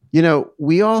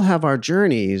 we all have our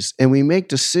journeys and we make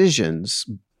decisions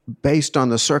based on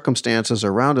the circumstances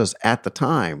around us at the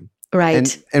time.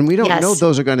 Right. And we don't know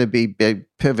those are going to be big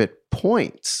pivot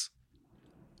points.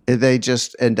 They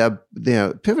just end up,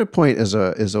 pivot point is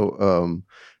it's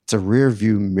a rear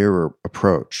view mirror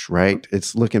approach, right?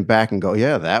 It's looking back and go,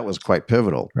 yeah, that was quite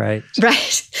pivotal. Right.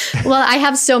 Right. Well, I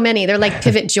have so many. They're like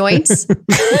pivot joints.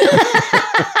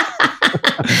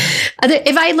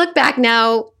 If I look back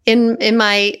now in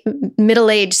my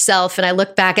middle-aged self and I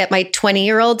look back at my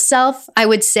 20-year-old self, I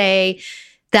would say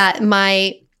that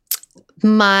I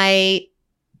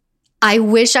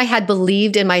wish I had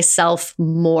believed in myself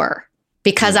more.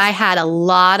 Because I had a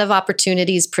lot of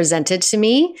opportunities presented to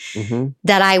me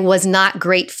that I was not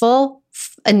grateful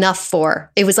enough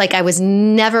for. It was like I was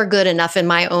never good enough in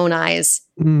my own eyes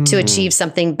to achieve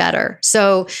something better.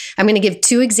 So I'm going to give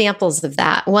two examples of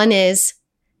that. One is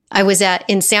I was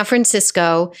in San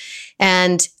Francisco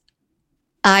and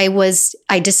I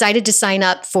decided to sign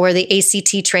up for the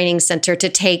ACT Training Center to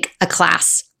take a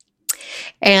class.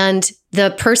 And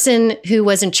the person who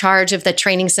was in charge of the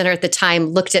training center at the time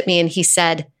looked at me and he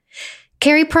said,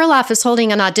 Carey Perloff is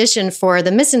holding an audition for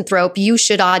The Misanthrope. You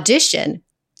should audition.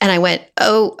 And I went,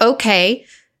 oh, okay.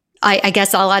 I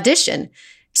guess I'll audition.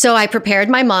 So I prepared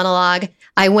my monologue.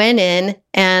 I went in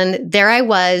and there I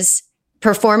was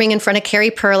performing in front of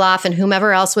Carey Perloff and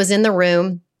whomever else was in the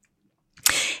room.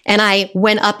 And I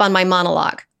went up on my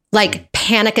monologue. Like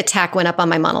panic attack went up on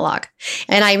my monologue.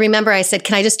 And I remember I said,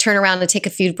 can I just turn around and take a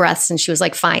few breaths? And she was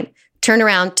like, fine. Turned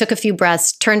around, took a few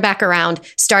breaths, turned back around,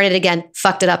 started again,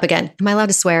 fucked it up again. Am I allowed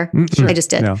to swear? Sure. I just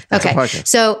did. No, okay.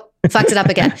 So fucked it up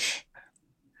again.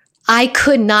 I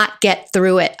could not get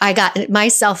through it. I got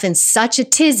myself in such a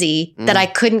tizzy that I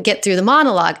couldn't get through the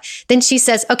monologue. Then she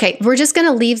says, okay, we're just going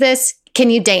to leave this. Can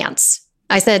you dance?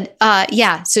 I said,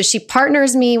 yeah. So she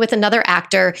partners me with another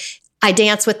actor. I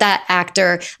dance with that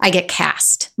actor. I get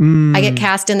cast. I get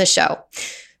cast in the show,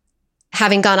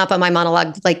 having gone up on my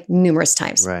monologue like numerous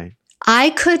times. Right.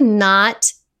 I could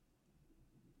not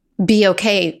be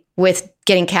okay with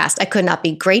getting cast. I could not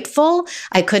be grateful.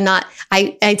 I could not.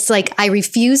 It's like I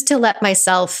refused to let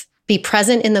myself be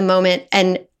present in the moment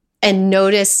and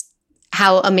notice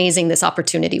how amazing this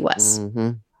opportunity was.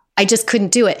 Mm-hmm. I just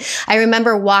couldn't do it. I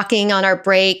remember walking on our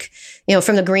break,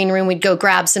 from the green room. We'd go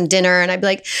grab some dinner, and I'd be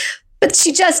like, but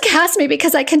she just cast me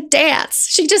because I can dance.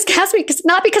 She just cast me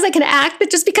not because I can act, but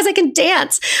just because I can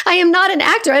dance. I am not an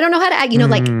actor. I don't know how to act.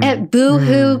 Like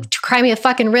boo-hoo, cry me a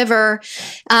fucking river.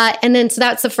 And then, so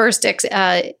that's the first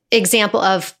example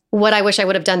of what I wish I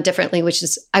would have done differently, which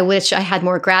is I wish I had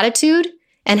more gratitude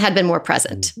and had been more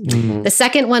present. Mm-hmm. The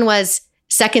second one was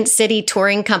Second City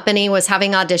Touring Company was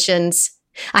having auditions.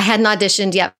 I hadn't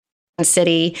auditioned yet.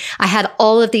 City. I had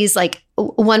all of these, like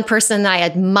one person that I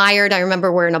admired. I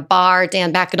remember we're in a bar,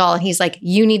 Dan Bacadol, and he's like,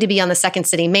 you need to be on the Second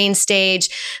City main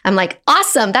stage. I'm like,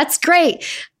 awesome. That's great.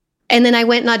 And then I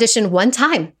went and auditioned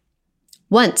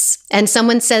once. And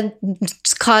someone said,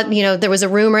 there was a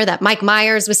rumor that Mike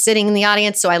Myers was sitting in the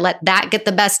audience. So I let that get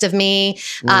the best of me.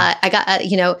 I got,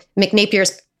 Mick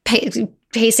Napier's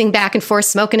pacing back and forth,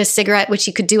 smoking a cigarette, which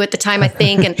he could do at the time, I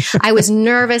think. And I was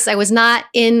nervous. I was not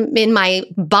in my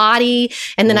body.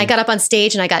 And then I got up on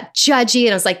stage and I got judgy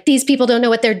and I was like, these people don't know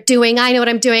what they're doing. I know what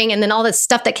I'm doing. And then all the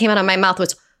stuff that came out of my mouth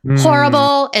was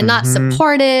horrible and not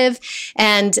supportive.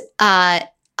 And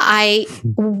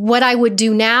what I would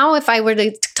do now if I were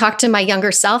to talk to my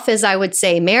younger self is I would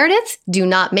say, Meredith, do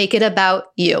not make it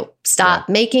about you. Stop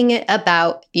making it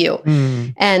about you.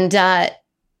 And,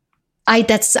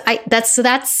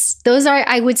 those are,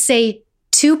 I would say,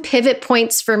 two pivot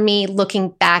points for me looking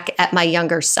back at my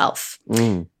younger self.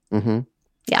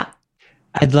 Yeah.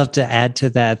 I'd love to add to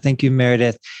that. Thank you,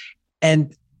 Meredith.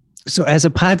 And so as a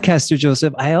podcaster,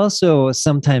 Joseph, I also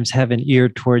sometimes have an ear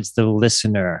towards the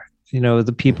listener,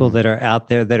 the people that are out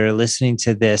there that are listening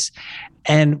to this.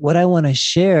 And what I want to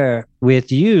share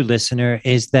with you, listener,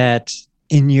 is that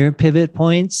in your pivot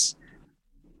points,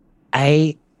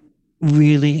 I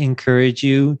really encourage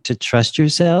you to trust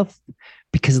yourself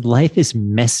because life is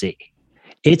messy.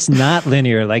 It's not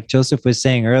linear. Like Joseph was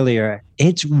saying earlier,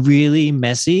 it's really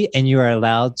messy and you are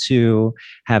allowed to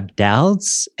have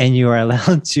doubts and you are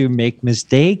allowed to make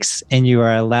mistakes and you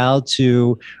are allowed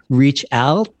to reach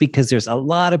out because there's a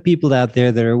lot of people out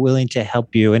there that are willing to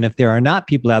help you. And if there are not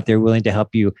people out there willing to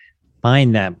help you,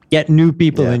 find them, get new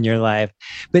people in your life.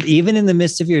 But even in the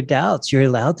midst of your doubts, you're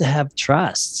allowed to have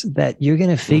trust that you're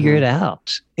going to figure it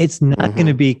out. It's not going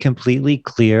to be completely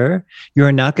clear.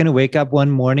 You're not going to wake up one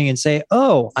morning and say,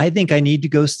 oh, I think I need to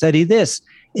go study this.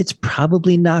 It's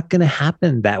probably not going to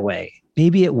happen that way.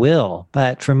 Maybe it will.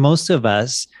 But for most of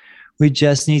us, we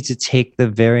just need to take the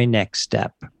very next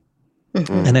step.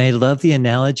 And I love the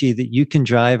analogy that you can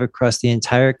drive across the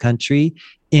entire country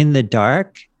in the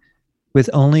dark with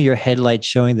only your headlights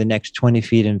showing the next 20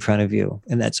 feet in front of you.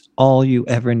 And that's all you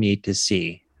ever need to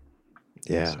see.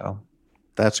 Yeah,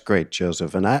 that's great,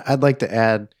 Joseph. And I'd like to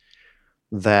add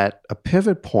that a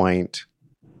pivot point,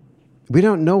 we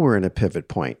don't know we're in a pivot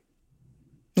point.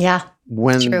 Yeah,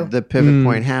 when the pivot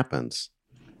point happens.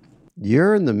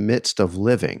 You're in the midst of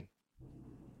living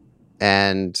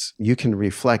and you can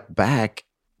reflect back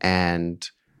and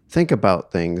think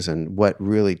about things and what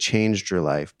really changed your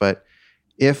life. But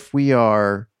if we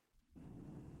are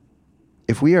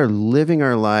living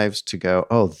our lives to go,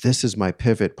 oh, this is my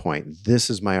pivot point, this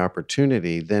is my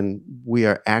opportunity, then we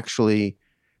are actually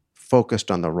focused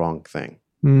on the wrong thing.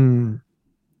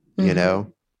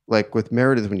 Like with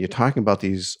Meredith, when you're talking about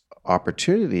these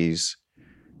opportunities,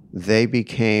 they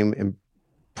became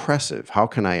impressive. How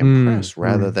can I impress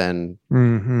rather than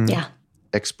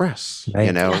express?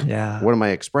 Right. What am I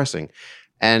expressing?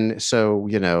 And so,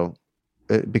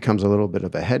 it becomes a little bit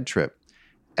of a head trip.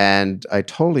 And I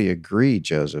totally agree,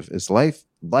 Joseph. Life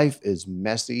is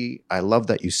messy. I love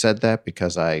that you said that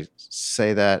because I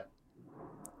say that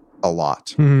a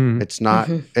lot. It's not,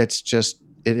 it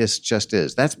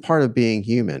is. That's part of being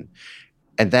human.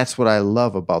 And that's what I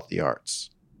love about the arts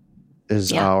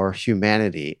is our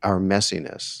humanity, our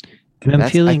messiness. And I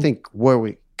think where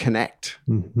we connect.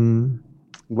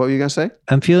 What were you going to say?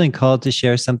 I'm feeling called to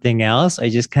share something else. I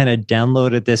just kind of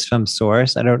downloaded this from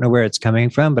source. I don't know where it's coming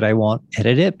from, but I won't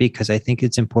edit it because I think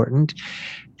it's important.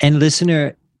 And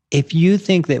listener, if you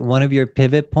think that one of your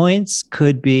pivot points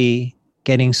could be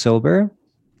getting sober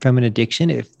from an addiction,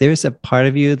 if there's a part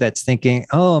of you that's thinking,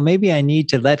 oh, maybe I need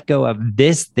to let go of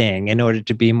this thing in order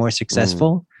to be more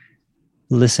successful,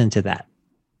 listen to that.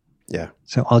 Yeah.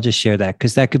 So I'll just share that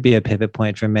because that could be a pivot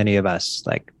point for many of us,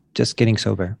 like just getting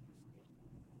sober.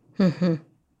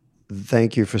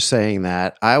 Thank you for saying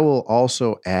that. I will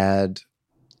also add,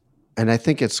 and I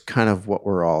think it's kind of what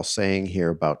we're all saying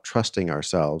here about trusting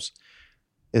ourselves,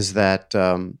 is that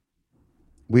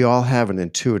we all have an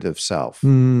intuitive self.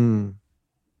 And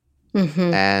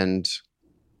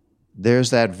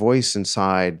there's that voice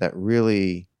inside that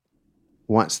really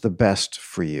wants the best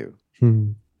for you.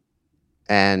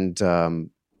 And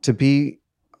to be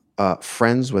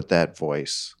friends with that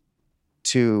voice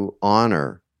to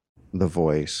honor the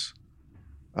voice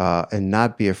and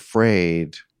not be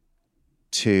afraid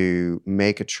to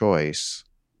make a choice.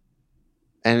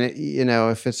 And,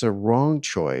 if it's a wrong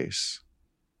choice,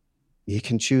 you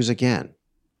can choose again.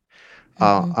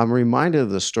 I'm reminded of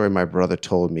the story my brother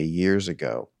told me years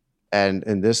ago.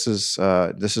 And this is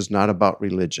not about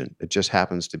religion. It just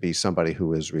happens to be somebody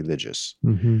who is religious.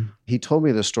 Mm-hmm. He told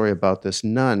me the story about this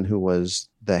nun who was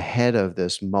the head of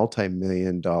this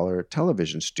multi-million-dollar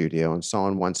television studio. And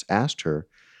someone once asked her,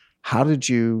 how did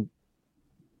you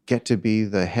get to be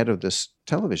the head of this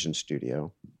television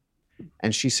studio?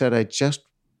 And she said, I just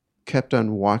kept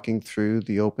on walking through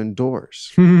the open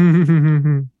doors.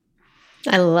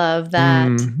 I love that.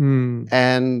 Mm-hmm.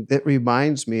 And it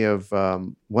reminds me of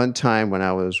one time when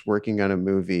I was working on a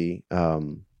movie. I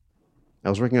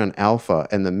was working on Alpha,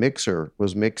 and the mixer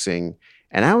was mixing.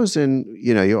 And I was in,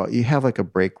 you have like a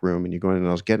break room, and you go in, and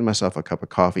I was getting myself a cup of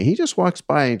coffee. He just walks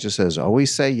by and just says,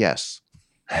 always say yes.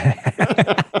 And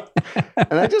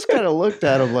I just kind of looked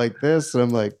at him like this, and I'm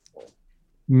like,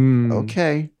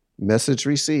 okay, message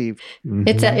received. Mm-hmm.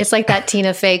 It's like that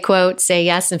Tina Fey quote, say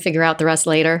yes and figure out the rest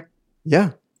later.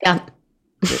 Yeah. Yeah.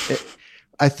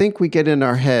 I think we get in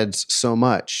our heads so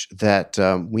much that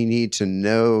we need to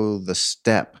know the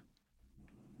step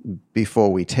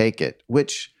before we take it,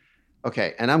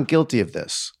 and I'm guilty of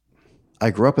this. I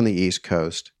grew up on the East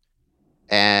Coast,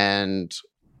 and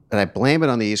I blame it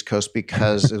on the East Coast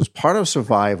because it was part of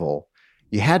survival.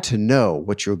 You had to know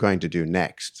what you were going to do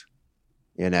next,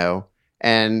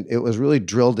 and it was really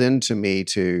drilled into me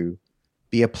to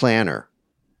be a planner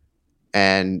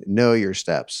and know your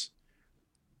steps.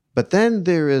 But then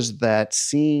there is that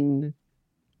scene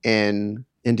in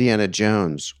Indiana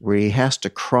Jones where he has to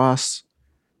cross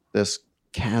this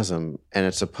chasm, and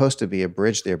it's supposed to be a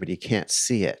bridge there, but he can't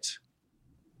see it.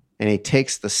 And he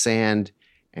takes the sand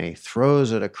and he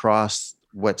throws it across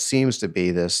what seems to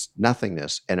be this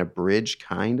nothingness, and a bridge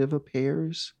kind of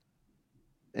appears.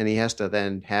 And he has to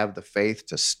then have the faith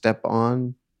to step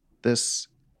on this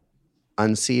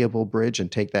unseeable bridge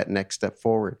and take that next step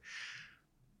forward.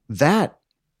 That,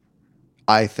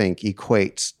 I think,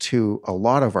 equates to a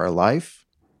lot of our life.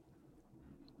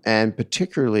 And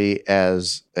particularly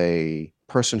as a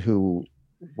person who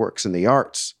works in the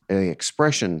arts and the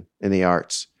expression in the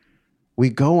arts, we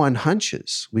go on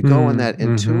hunches. We go on that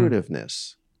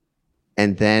intuitiveness.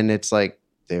 And then it's like,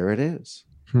 there it is.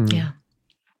 Yeah.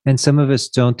 And some of us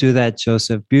don't do that,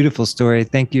 Joseph. Beautiful story.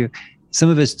 Thank you. Some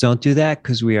of us don't do that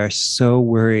because we are so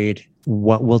worried,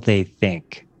 what will they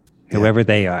think? Whoever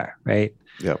they are, right?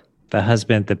 Yep. The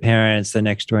husband, the parents, the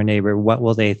next door neighbor, what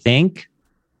will they think?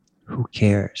 Who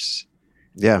cares?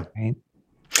 Yeah. Right?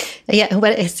 Yeah.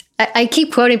 I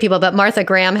keep quoting people, but Martha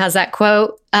Graham has that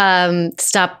quote,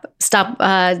 stop,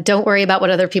 don't worry about what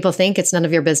other people think. It's none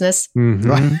of your business.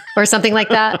 Right. Or something like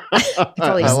that.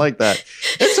 I like that.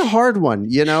 It's a hard one,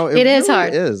 It is really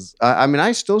hard. Is. I mean,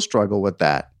 I still struggle with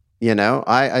that.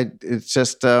 It's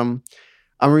just, I'm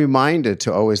reminded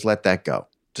to always let that go.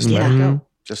 Just let it go.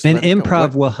 Just and let it go.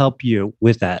 improv will help you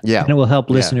with that. Yeah. And it will help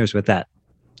listeners with that.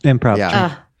 Improv.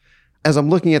 Yeah. As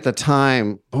I'm looking at the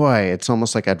time, boy, it's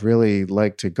almost like I'd really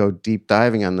like to go deep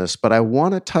diving on this, but I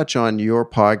want to touch on your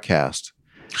podcast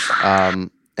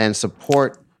and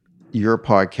support your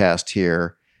podcast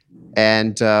here.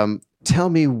 And tell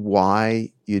me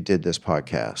why you did this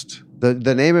podcast.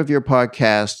 The name of your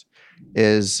podcast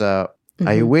is Are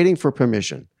You Waiting for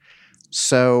Permission?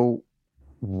 So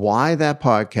why that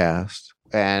podcast,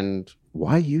 and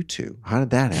why you two? How did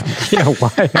that happen? Yeah,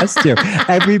 why us two?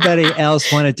 Everybody else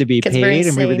wanted to be paid,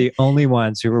 and we were the only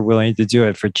ones who were willing to do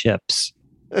it for chips.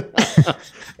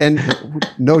 And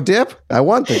no dip? I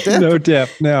want the dip. No dip,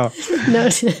 no. No.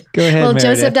 Go ahead, Well, Meredith.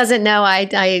 Joseph doesn't know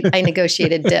I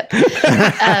negotiated dip.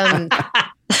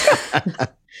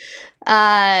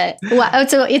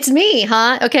 So it's me,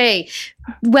 huh? Okay.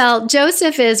 Well,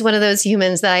 Joseph is one of those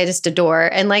humans that I just adore.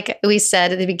 And like we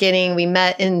said at the beginning, we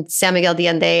met in San Miguel de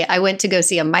Allende. I went to go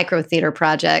see a micro theater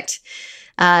project,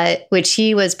 which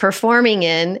he was performing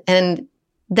in. And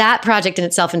that project in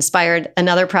itself inspired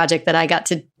another project that I got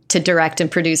to direct and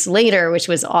produce later, which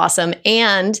was awesome.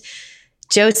 And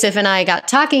Joseph and I got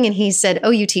talking, and he said, "Oh,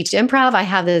 you teach improv? I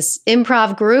have this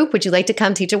improv group. Would you like to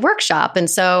come teach a workshop?" And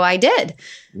so I did.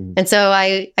 And so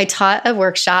I taught a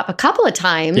workshop a couple of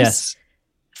times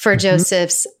for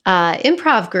Joseph's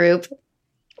improv group,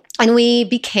 and we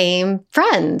became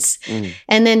friends.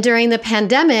 And then during the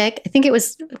pandemic, I think it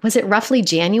was it roughly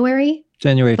January?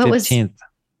 January 15th.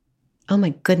 Oh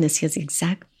my goodness, he has the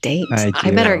exact date.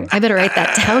 I better write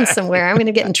that down somewhere. I'm going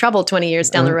to get in trouble 20 years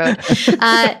down the road.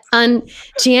 On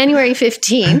January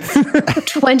 15th,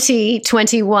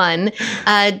 2021,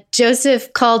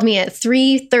 Joseph called me at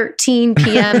 3:13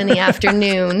 p.m. in the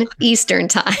afternoon Eastern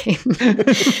time.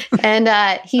 And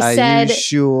he said, "Are you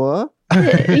sure?"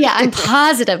 Yeah, I'm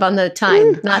positive on the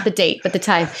time, not the date, but the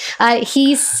time.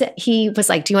 He was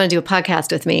like, "Do you want to do a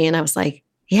podcast with me?" And I was like,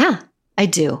 "Yeah, I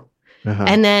do." Uh-huh.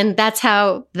 And then that's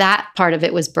how that part of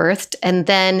it was birthed. And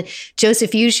then,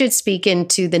 Joseph, you should speak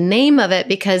into the name of it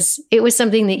because it was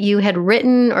something that you had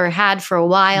written or had for a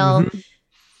while,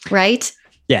 right?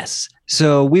 Yes.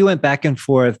 So we went back and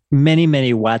forth, many,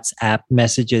 many WhatsApp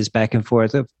messages back and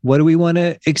forth of what do we want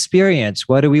to experience?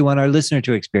 What do we want our listener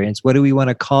to experience? What do we want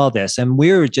to call this? And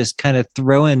we were just kind of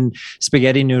throwing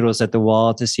spaghetti noodles at the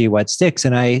wall to see what sticks.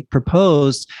 And I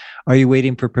proposed, "Are you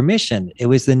waiting for permission?" It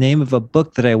was the name of a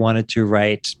book that I wanted to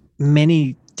write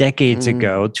many decades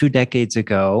ago, 2 decades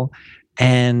ago.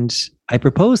 And I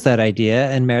proposed that idea,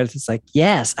 and Meredith is like,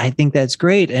 "Yes, I think that's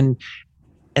great." And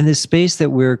the space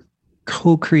that we're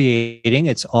co-creating,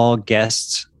 it's all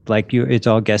guests like you, it's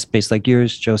all guest based like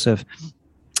yours, Joseph.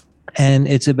 And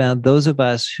it's about those of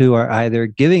us who are either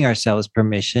giving ourselves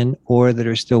permission or that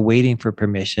are still waiting for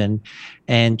permission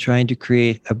and trying to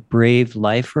create a brave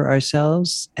life for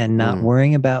ourselves and not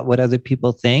worrying about what other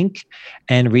people think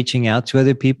and reaching out to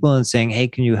other people and saying, "Hey,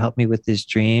 can you help me with this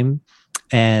dream?"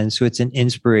 And so it's an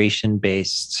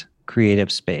inspiration-based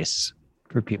creative space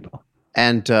for people.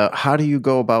 And how do you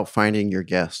go about finding your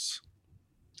guests?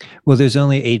 Well, there's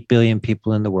only 8 billion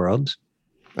people in the world.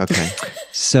 Okay.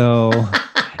 So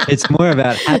it's more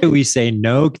about how do we say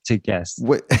no to guests?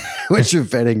 What's your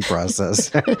vetting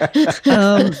process?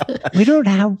 We don't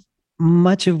have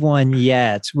much of one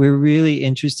yet. We're really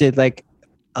interested. Like,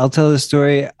 I'll tell the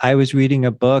story. I was reading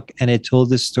a book and it told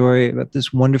this story about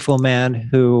this wonderful man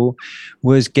who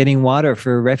was getting water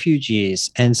for refugees.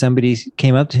 And somebody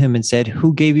came up to him and said,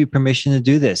 "Who gave you permission to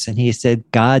do this?" And he said,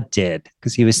 "God did,"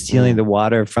 because he was stealing the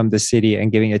water from the city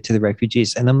and giving it to the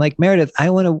refugees. And I'm like, "Meredith, I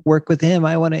want to work with him.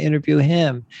 I want to interview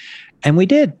him." And we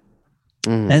did.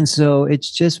 And so it's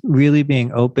just really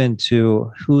being open to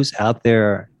who's out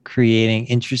there creating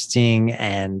interesting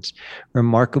and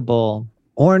remarkable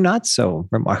or not so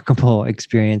remarkable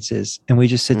experiences. And we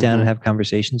just sit down and have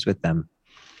conversations with them.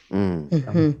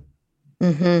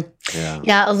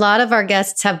 Yeah, a lot of our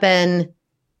guests have been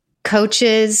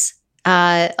coaches,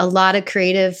 a lot of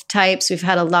creative types. We've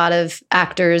had a lot of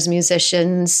actors,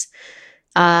 musicians,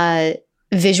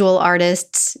 visual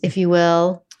artists, if you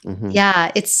will.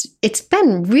 Yeah, it's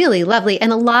been really lovely.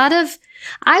 And a lot of,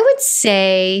 I would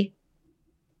say,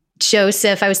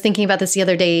 Joseph, I was thinking about this the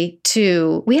other day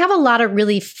too. We have a lot of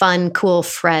really fun, cool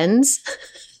friends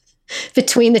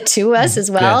between the two of us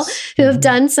as well, who have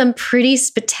done some pretty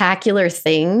spectacular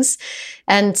things.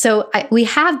 And so we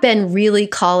have been really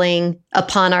calling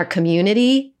upon our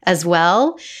community as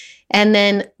well. And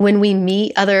then when we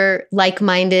meet other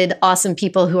like-minded, awesome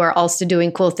people who are also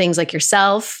doing cool things like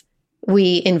yourself,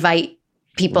 we invite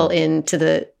people into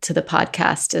the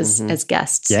podcast as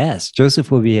guests. Yes,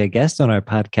 Joseph will be a guest on our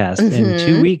podcast in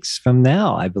 2 weeks from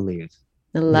now, I believe.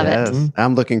 I love it.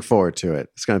 I'm looking forward to it.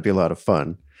 It's going to be a lot of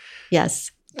fun.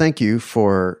 Yes. Thank you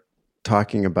for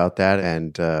talking about that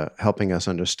and helping us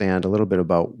understand a little bit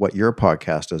about what your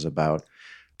podcast is about.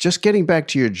 Just getting back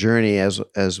to your journey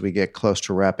as we get close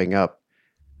to wrapping up,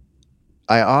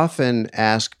 I often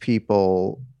ask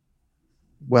people,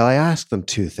 I ask them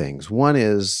 2 things. One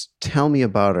is, tell me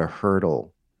about a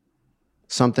hurdle,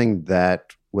 something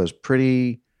that was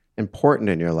pretty important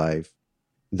in your life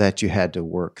that you had to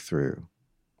work through.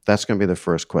 That's going to be the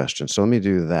first question. So let me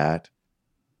do that.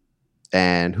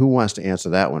 And who wants to answer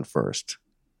that one first?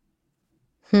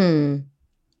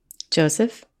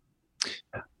 Joseph?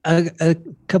 A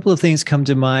couple of things come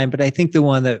to mind, but I think the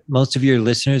one that most of your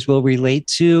listeners will relate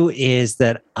to is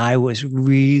that I was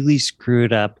really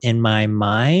screwed up in my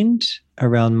mind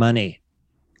around money.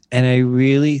 And I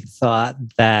really thought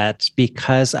that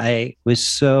because I was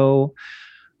so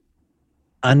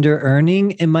under-earning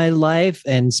in my life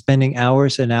and spending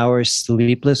hours and hours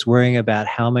sleepless worrying about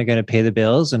how am I going to pay the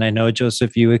bills. And I know,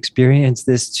 Joseph, you experienced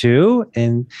this too.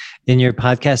 And in your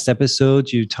podcast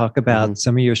episodes, you talk about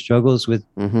some of your struggles with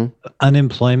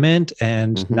unemployment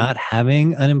and not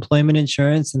having unemployment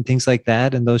insurance and things like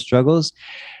that and those struggles.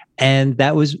 And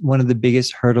that was one of the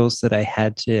biggest hurdles that I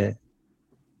had to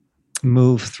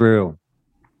move through.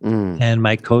 And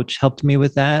my coach helped me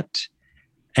with that.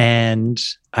 And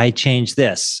I changed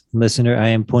this. Listener, I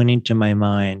am pointing to my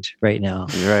mind right now.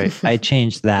 Right. I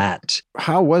changed that.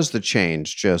 How was the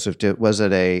change, Joseph? Was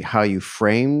it how you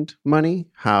framed money?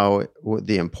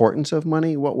 The importance of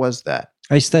money? What was that?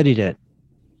 I studied it.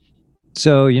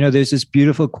 So, there's this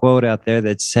beautiful quote out there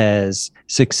that says,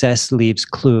 success leaves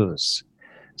clues.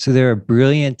 So there are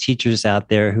brilliant teachers out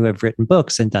there who have written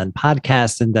books and done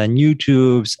podcasts and done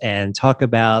YouTubes and talk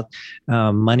about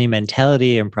money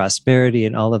mentality and prosperity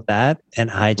and all of that. And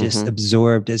I just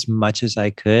absorbed as much as I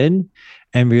could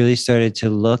and really started to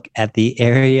look at the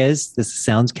areas. This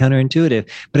sounds counterintuitive,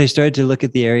 but I started to look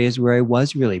at the areas where I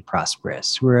was really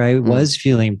prosperous, where I was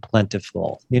feeling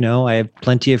plentiful. I have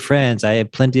plenty of friends. I have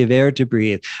plenty of air to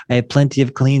breathe. I have plenty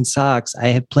of clean socks. I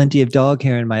have plenty of dog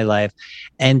hair in my life.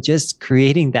 And just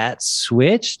creating that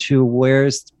switch to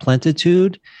where's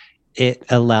plenitude, it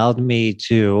allowed me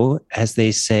to, as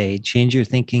they say, change your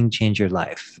thinking, change your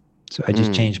life. So I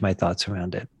just changed my thoughts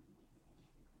around it.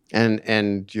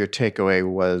 And your takeaway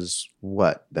was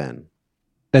what then?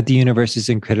 That the universe is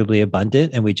incredibly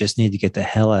abundant and we just need to get the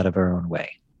hell out of our own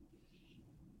way.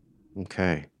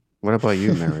 Okay. What about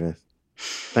you, Meredith?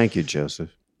 Thank you,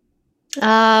 Joseph.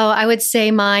 I would say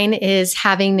mine is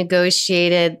having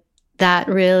negotiated that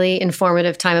really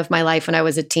informative time of my life when I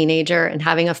was a teenager and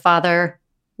having a father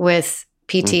with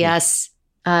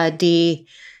PTSD.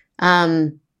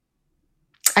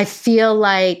 I feel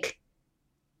like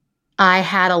I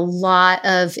had a lot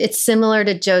of, it's similar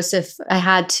to Joseph. I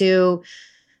had to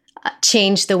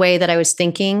change the way that I was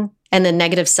thinking and the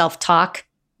negative self-talk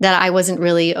that I wasn't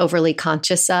really overly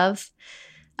conscious of.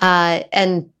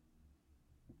 And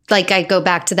like I go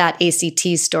back to that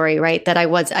ACT story, right? That I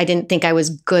didn't think I was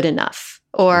good enough,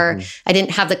 or I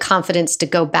didn't have the confidence to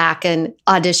go back and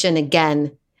audition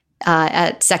again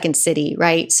at Second City,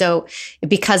 right? So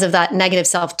because of that negative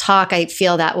self-talk, I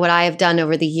feel that what I have done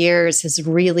over the years has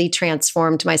really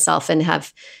transformed myself and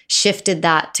have shifted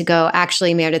that to go,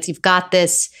 actually, Meredith, you've got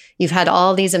this. You've had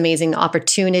all these amazing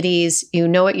opportunities. You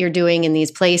know what you're doing in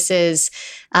these places.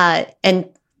 And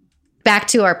back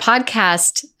to our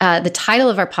podcast, the title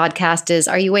of our podcast is,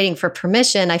 Are You Waiting for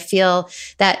Permission? I feel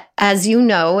that, as you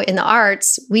know, in the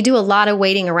arts, we do a lot of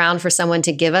waiting around for someone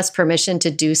to give us permission to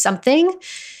do something.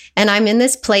 And I'm in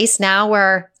this place now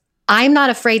where I'm not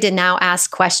afraid to now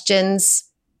ask questions.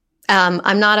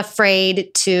 I'm not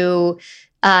afraid to,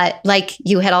 like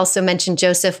you had also mentioned,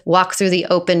 Joseph, walk through the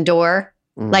open door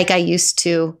like I used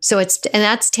to. So and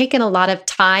that's taken a lot of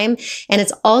time. And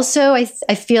it's also, I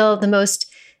feel the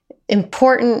most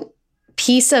important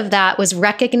piece of that was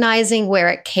recognizing where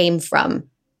it came from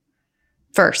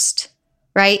first,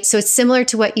 right? So it's similar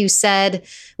to what you said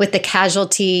with the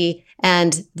casualty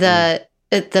and the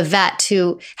vet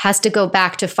who has to go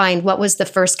back to find what was the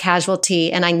first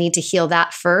casualty, and I need to heal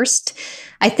that first.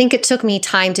 I think it took me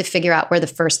time to figure out where the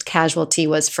first casualty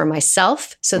was for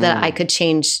myself so that I could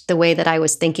change the way that I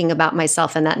was thinking about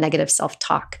myself and that negative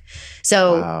self-talk.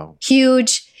 So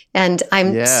huge. And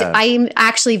I'm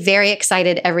actually very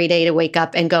excited every day to wake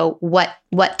up and go,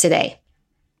 what today?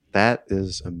 That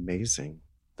is amazing.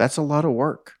 That's a lot of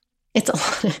work. It's a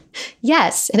lot.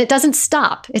 Yes. And it doesn't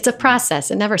stop. It's a process.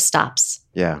 It never stops.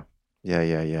 Yeah.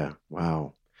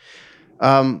 Wow.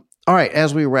 All right.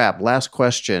 As we wrap, last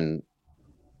question.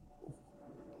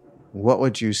 What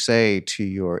would you say to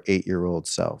your 8-year-old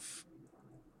self?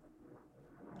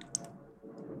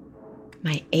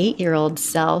 My 8-year-old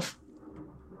self?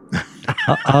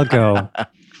 I'll go.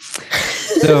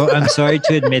 So I'm sorry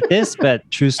to admit this, but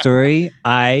true story.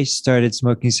 I started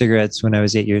smoking cigarettes when I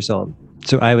was 8 years old.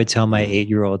 So I would tell my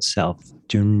 8-year-old self,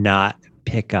 do not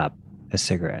pick up a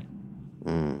cigarette.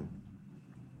 Okay.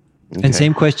 And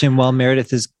same question while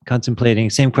Meredith is contemplating.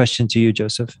 Same question to you,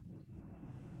 Joseph.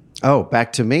 Oh,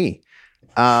 back to me.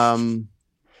 I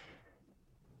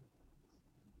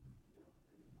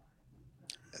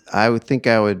would think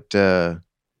I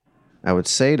would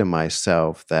say to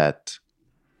myself that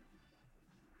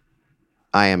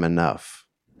I am enough.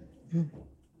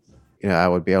 I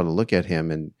would be able to look at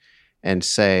him and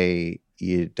say,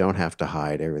 you don't have to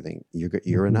hide everything.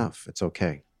 You're enough. It's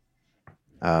okay.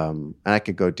 And I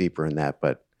could go deeper in that,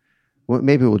 but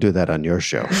maybe we'll do that on your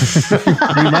show.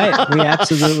 We might. We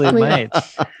absolutely might.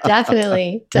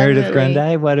 Definitely. Meredith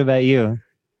Grundy, what about you?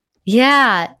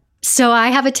 Yeah. So I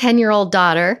have a 10-year-old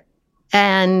daughter,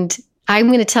 and I'm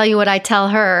going to tell you what I tell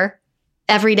her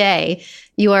every day.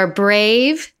 You are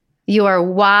brave. You are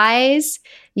wise.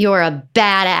 You're a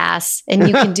badass, and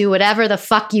you can do whatever the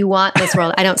fuck you want in this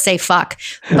world. I don't say fuck,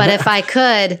 but if I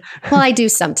could, well, I do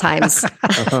sometimes.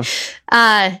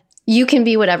 You can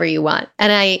be whatever you want.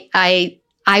 And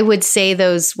I would say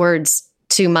those words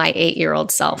to my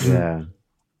 8-year-old self. Yeah.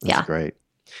 That's great.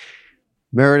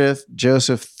 Meredith,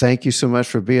 Joseph, thank you so much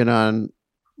for being on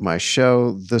my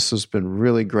show. This has been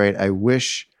really great. I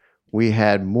wish we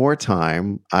had more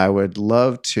time. I would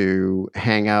love to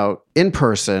hang out in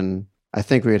person. I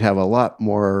think we'd have a lot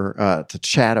more to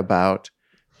chat about,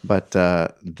 but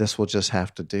this will just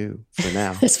have to do for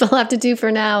now. This will have to do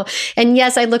for now. And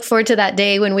yes, I look forward to that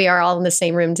day when we are all in the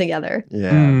same room together.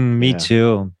 Yeah. Me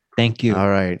too. Thank you. All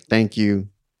right. Thank you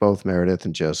both, Meredith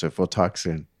and Joseph. We'll talk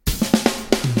soon.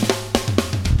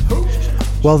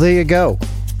 Well, there you go.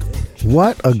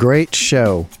 What a great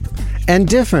show. And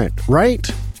different, right?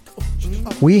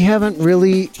 We haven't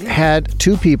really had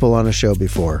two people on a show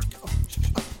before.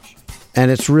 And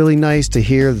it's really nice to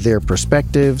hear their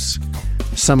perspectives.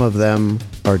 Some of them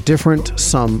are different,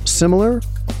 some similar.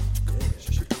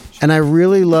 And I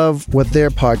really love what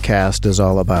their podcast is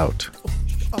all about.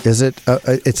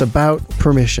 It's about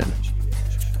permission.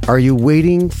 Are you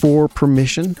waiting for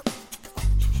permission?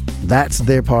 That's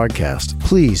their podcast.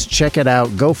 Please check it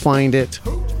out. Go find it.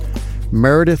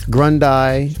 Meredith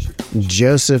Grundy,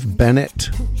 Joseph Bennett.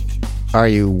 Are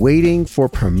you waiting for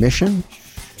permission?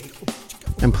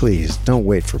 And please, don't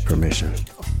wait for permission.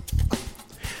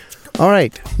 All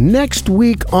right, next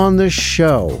week on the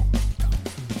show.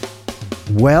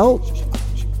 Well,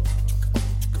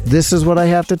 this is what I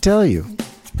have to tell you.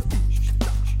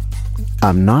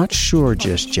 I'm not sure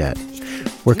just yet.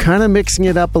 We're kind of mixing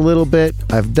it up a little bit.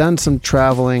 I've done some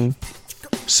traveling.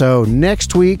 So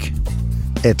next week,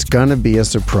 it's going to be a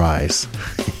surprise.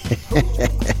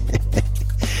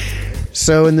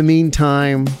 So in the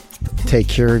meantime, take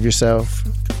care of yourself.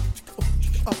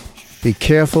 Be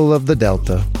careful of the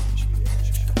Delta.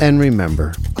 And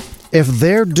remember, if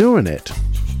they're doing it,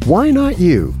 why not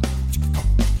you?